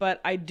skid,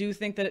 but I do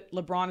think that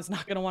LeBron is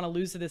not going to want to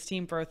lose to this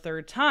team for a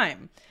 3rd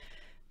time.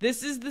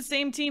 This is the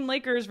same team,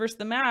 Lakers versus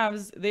the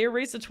Mavs. They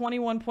erased a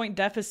 21-point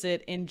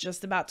deficit in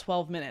just about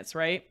 12 minutes,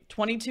 right?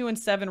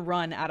 22-7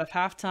 run out of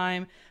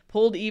halftime,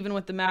 pulled even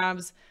with the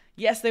Mavs.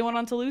 Yes, they went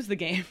on to lose the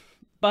game,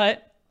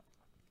 but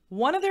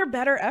one of their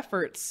better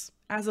efforts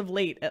as of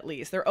late, at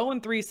least. They're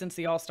 0-3 since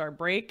the All-Star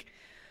break,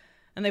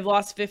 and they've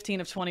lost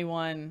 15 of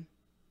 21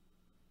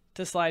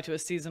 to slide to a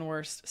season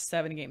worst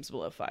 7 games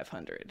below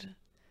 500.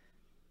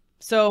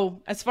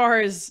 So as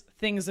far as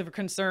things are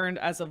concerned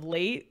as of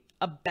late,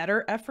 a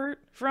better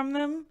effort from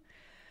them.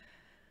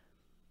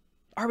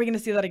 Are we going to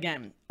see that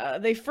again?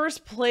 They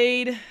first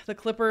played the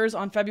Clippers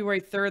on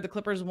February 3rd. The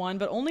Clippers won,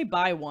 but only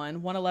by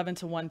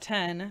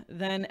 111-110.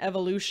 Then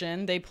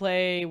Evolution, they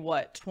play,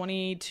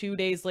 22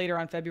 days later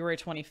on February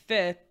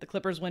 25th. The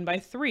Clippers win by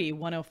 3,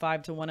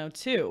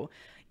 105-102.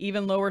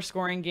 Even lower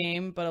scoring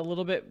game, but a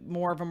little bit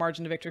more of a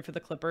margin of victory for the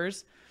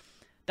Clippers.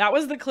 That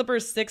was the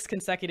Clippers' 6th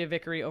consecutive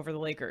victory over the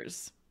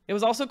Lakers. It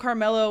was also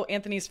Carmelo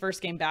Anthony's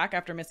first game back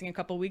after missing a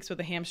couple weeks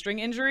with a hamstring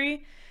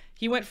injury.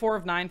 He went 4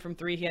 of 9 from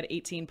 3. He had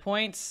 18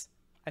 points.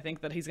 I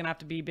think that he's going to have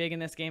to be big in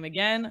this game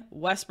again.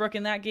 Westbrook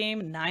in that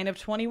game, 9 of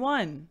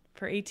 21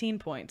 for 18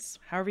 points.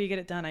 However you get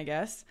it done, I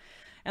guess.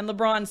 And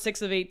LeBron,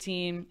 6 of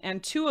 18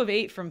 and 2 of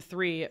 8 from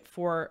 3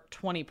 for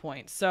 20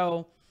 points.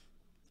 So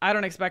I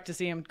don't expect to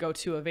see him go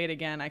 2 of 8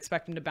 again. I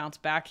expect him to bounce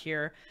back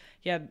here.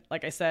 He had,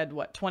 like I said,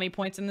 20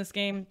 points in this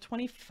game?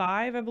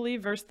 25, I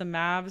believe, versus the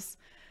Mavs.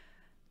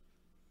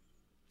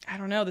 I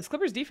don't know. This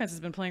Clippers defense has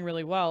been playing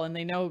really well, and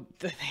they know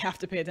that they have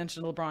to pay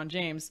attention to LeBron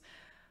James.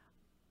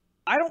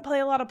 I don't play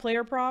a lot of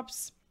player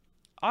props.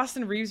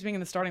 Austin Reeves being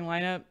in the starting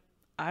lineup,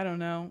 I don't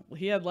know.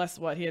 He had less,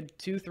 he had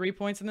 2-3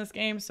 points in this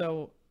game,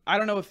 so I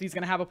don't know if he's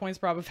going to have a points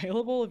prop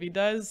available. If he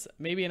does,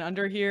 maybe an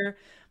under here.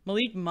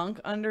 Malik Monk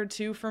under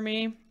 2 for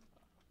me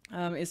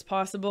is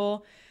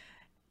possible.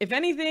 If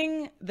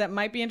anything that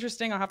might be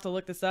interesting, I'll have to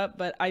look this up,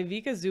 but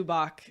Ivica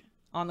Zubac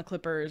on the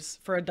Clippers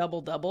for a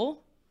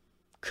double-double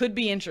could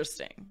be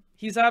interesting.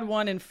 He's had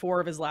 1 in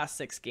 4 of his last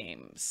 6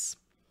 games.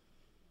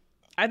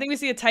 I think we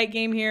see a tight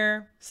game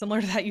here,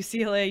 similar to that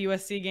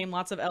UCLA-USC game.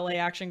 Lots of LA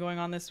action going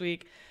on this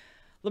week.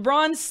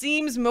 LeBron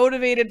seems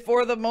motivated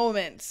for the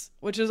moment,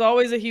 which is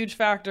always a huge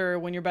factor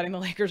when you're betting the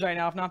Lakers right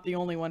now, if not the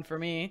only one for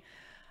me.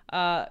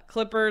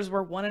 Clippers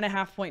were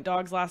 1.5-point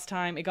dogs last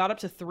time. It got up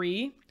to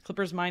 3.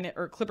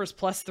 Clippers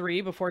plus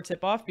 3 before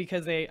tip-off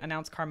because they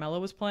announced Carmelo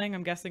was playing,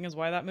 I'm guessing is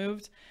why that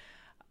moved.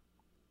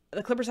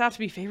 The Clippers have to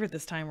be favored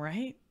this time,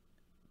 right?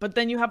 But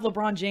then you have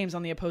LeBron James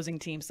on the opposing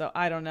team, so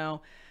I don't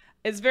know.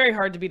 It's very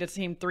hard to beat a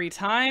team 3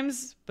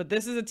 times, but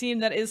this is a team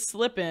that is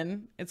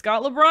slipping. It's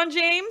got LeBron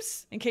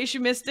James, in case you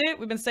missed it.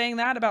 We've been saying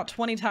that about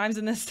 20 times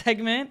in this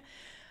segment.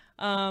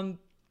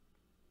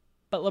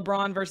 but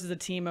LeBron versus a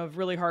team of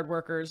really hard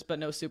workers, but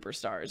no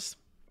superstars.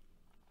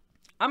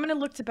 I'm going to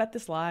look to bet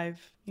this live.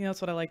 You know,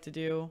 that's what I like to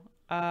do.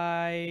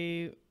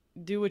 I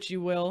do what you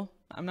will.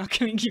 I'm not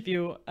going to give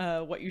you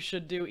what you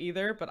should do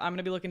either, but I'm going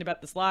to be looking to bet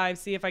this live,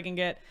 see if I can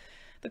get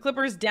the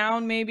Clippers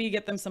down, maybe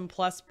get them some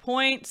plus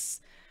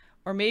points,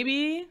 or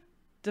maybe,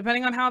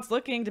 depending on how it's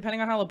looking, depending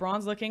on how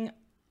LeBron's looking,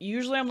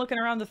 usually I'm looking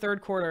around the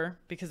third quarter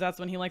because that's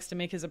when he likes to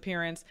make his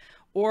appearance.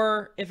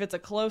 Or if it's a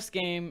close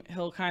game,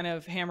 he'll kind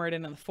of hammer it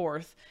in the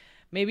fourth.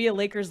 Maybe a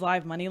Lakers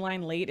live money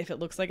line late if it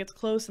looks like it's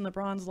close and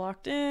LeBron's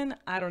locked in.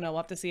 I don't know. We'll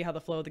have to see how the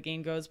flow of the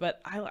game goes.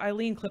 But I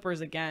lean Clippers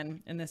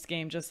again in this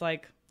game, just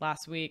like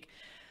last week.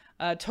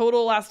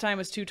 Total last time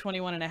was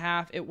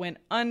 221.5. It went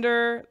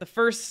under. The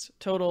first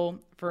total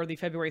for the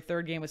February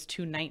 3rd game was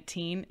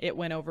 219. It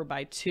went over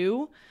by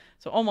 2.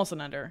 So almost an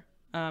under.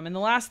 In the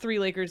last 3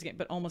 Lakers games,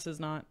 but almost is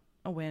not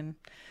a win.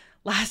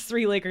 Last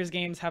 3 Lakers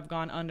games have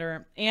gone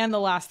under. And the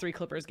last 3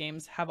 Clippers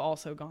games have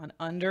also gone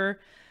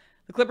under.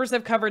 The Clippers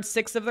have covered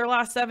 6 of their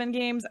last 7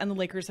 games, and the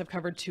Lakers have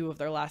covered 2 of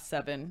their last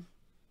 7.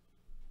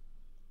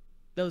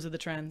 Those are the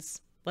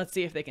trends. Let's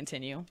see if they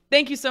continue.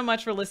 Thank you so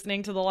much for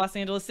listening to the Los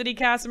Angeles City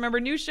Cast. Remember,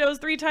 new shows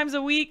 3 times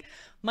a week,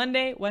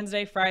 Monday,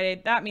 Wednesday,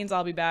 Friday. That means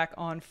I'll be back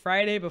on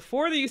Friday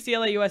before the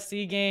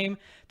UCLA-USC game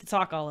to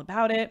talk all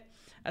about it.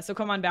 So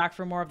come on back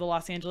for more of the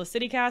Los Angeles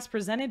City Cast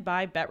presented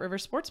by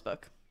BetRivers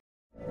Sportsbook.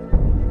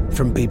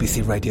 From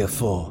BBC Radio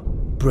 4,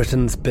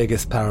 Britain's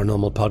biggest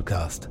paranormal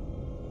podcast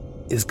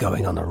is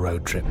going on a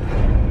road trip.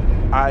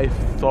 I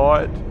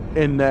thought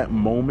in that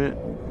moment,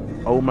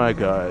 oh my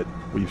God,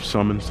 we've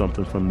summoned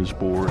something from this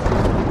board.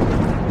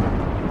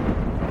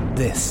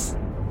 This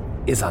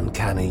is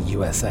Uncanny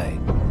USA.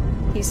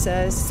 He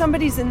says,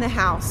 somebody's in the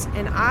house,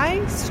 and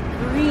I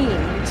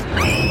screamed.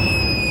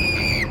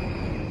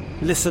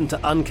 Listen to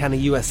Uncanny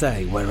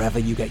USA wherever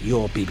you get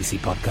your BBC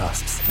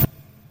podcasts,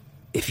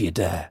 if you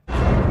dare.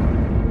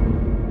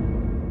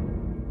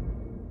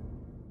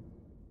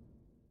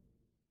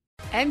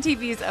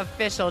 MTV's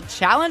official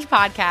Challenge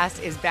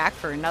podcast is back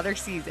for another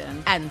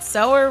season. And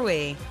so are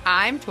we.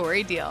 I'm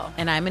Tori Deal.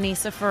 And I'm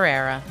Anissa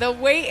Ferreira. The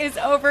wait is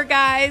over,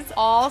 guys.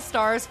 All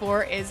Stars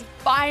 4 is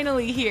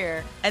finally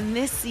here. And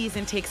this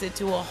season takes it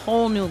to a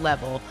whole new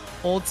level.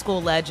 Old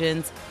school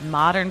legends,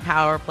 modern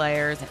power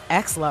players, and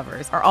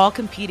ex-lovers are all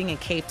competing in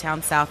Cape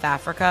Town, South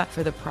Africa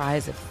for the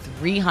prize of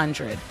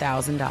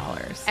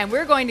 $300,000. And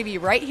we're going to be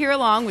right here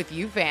along with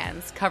you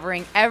fans,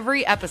 covering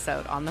every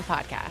episode on the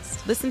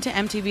podcast. Listen to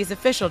MTV's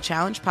official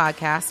Challenge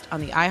podcast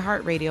on the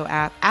iHeartRadio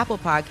app, Apple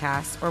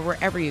Podcasts, or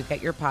wherever you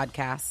get your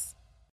podcasts.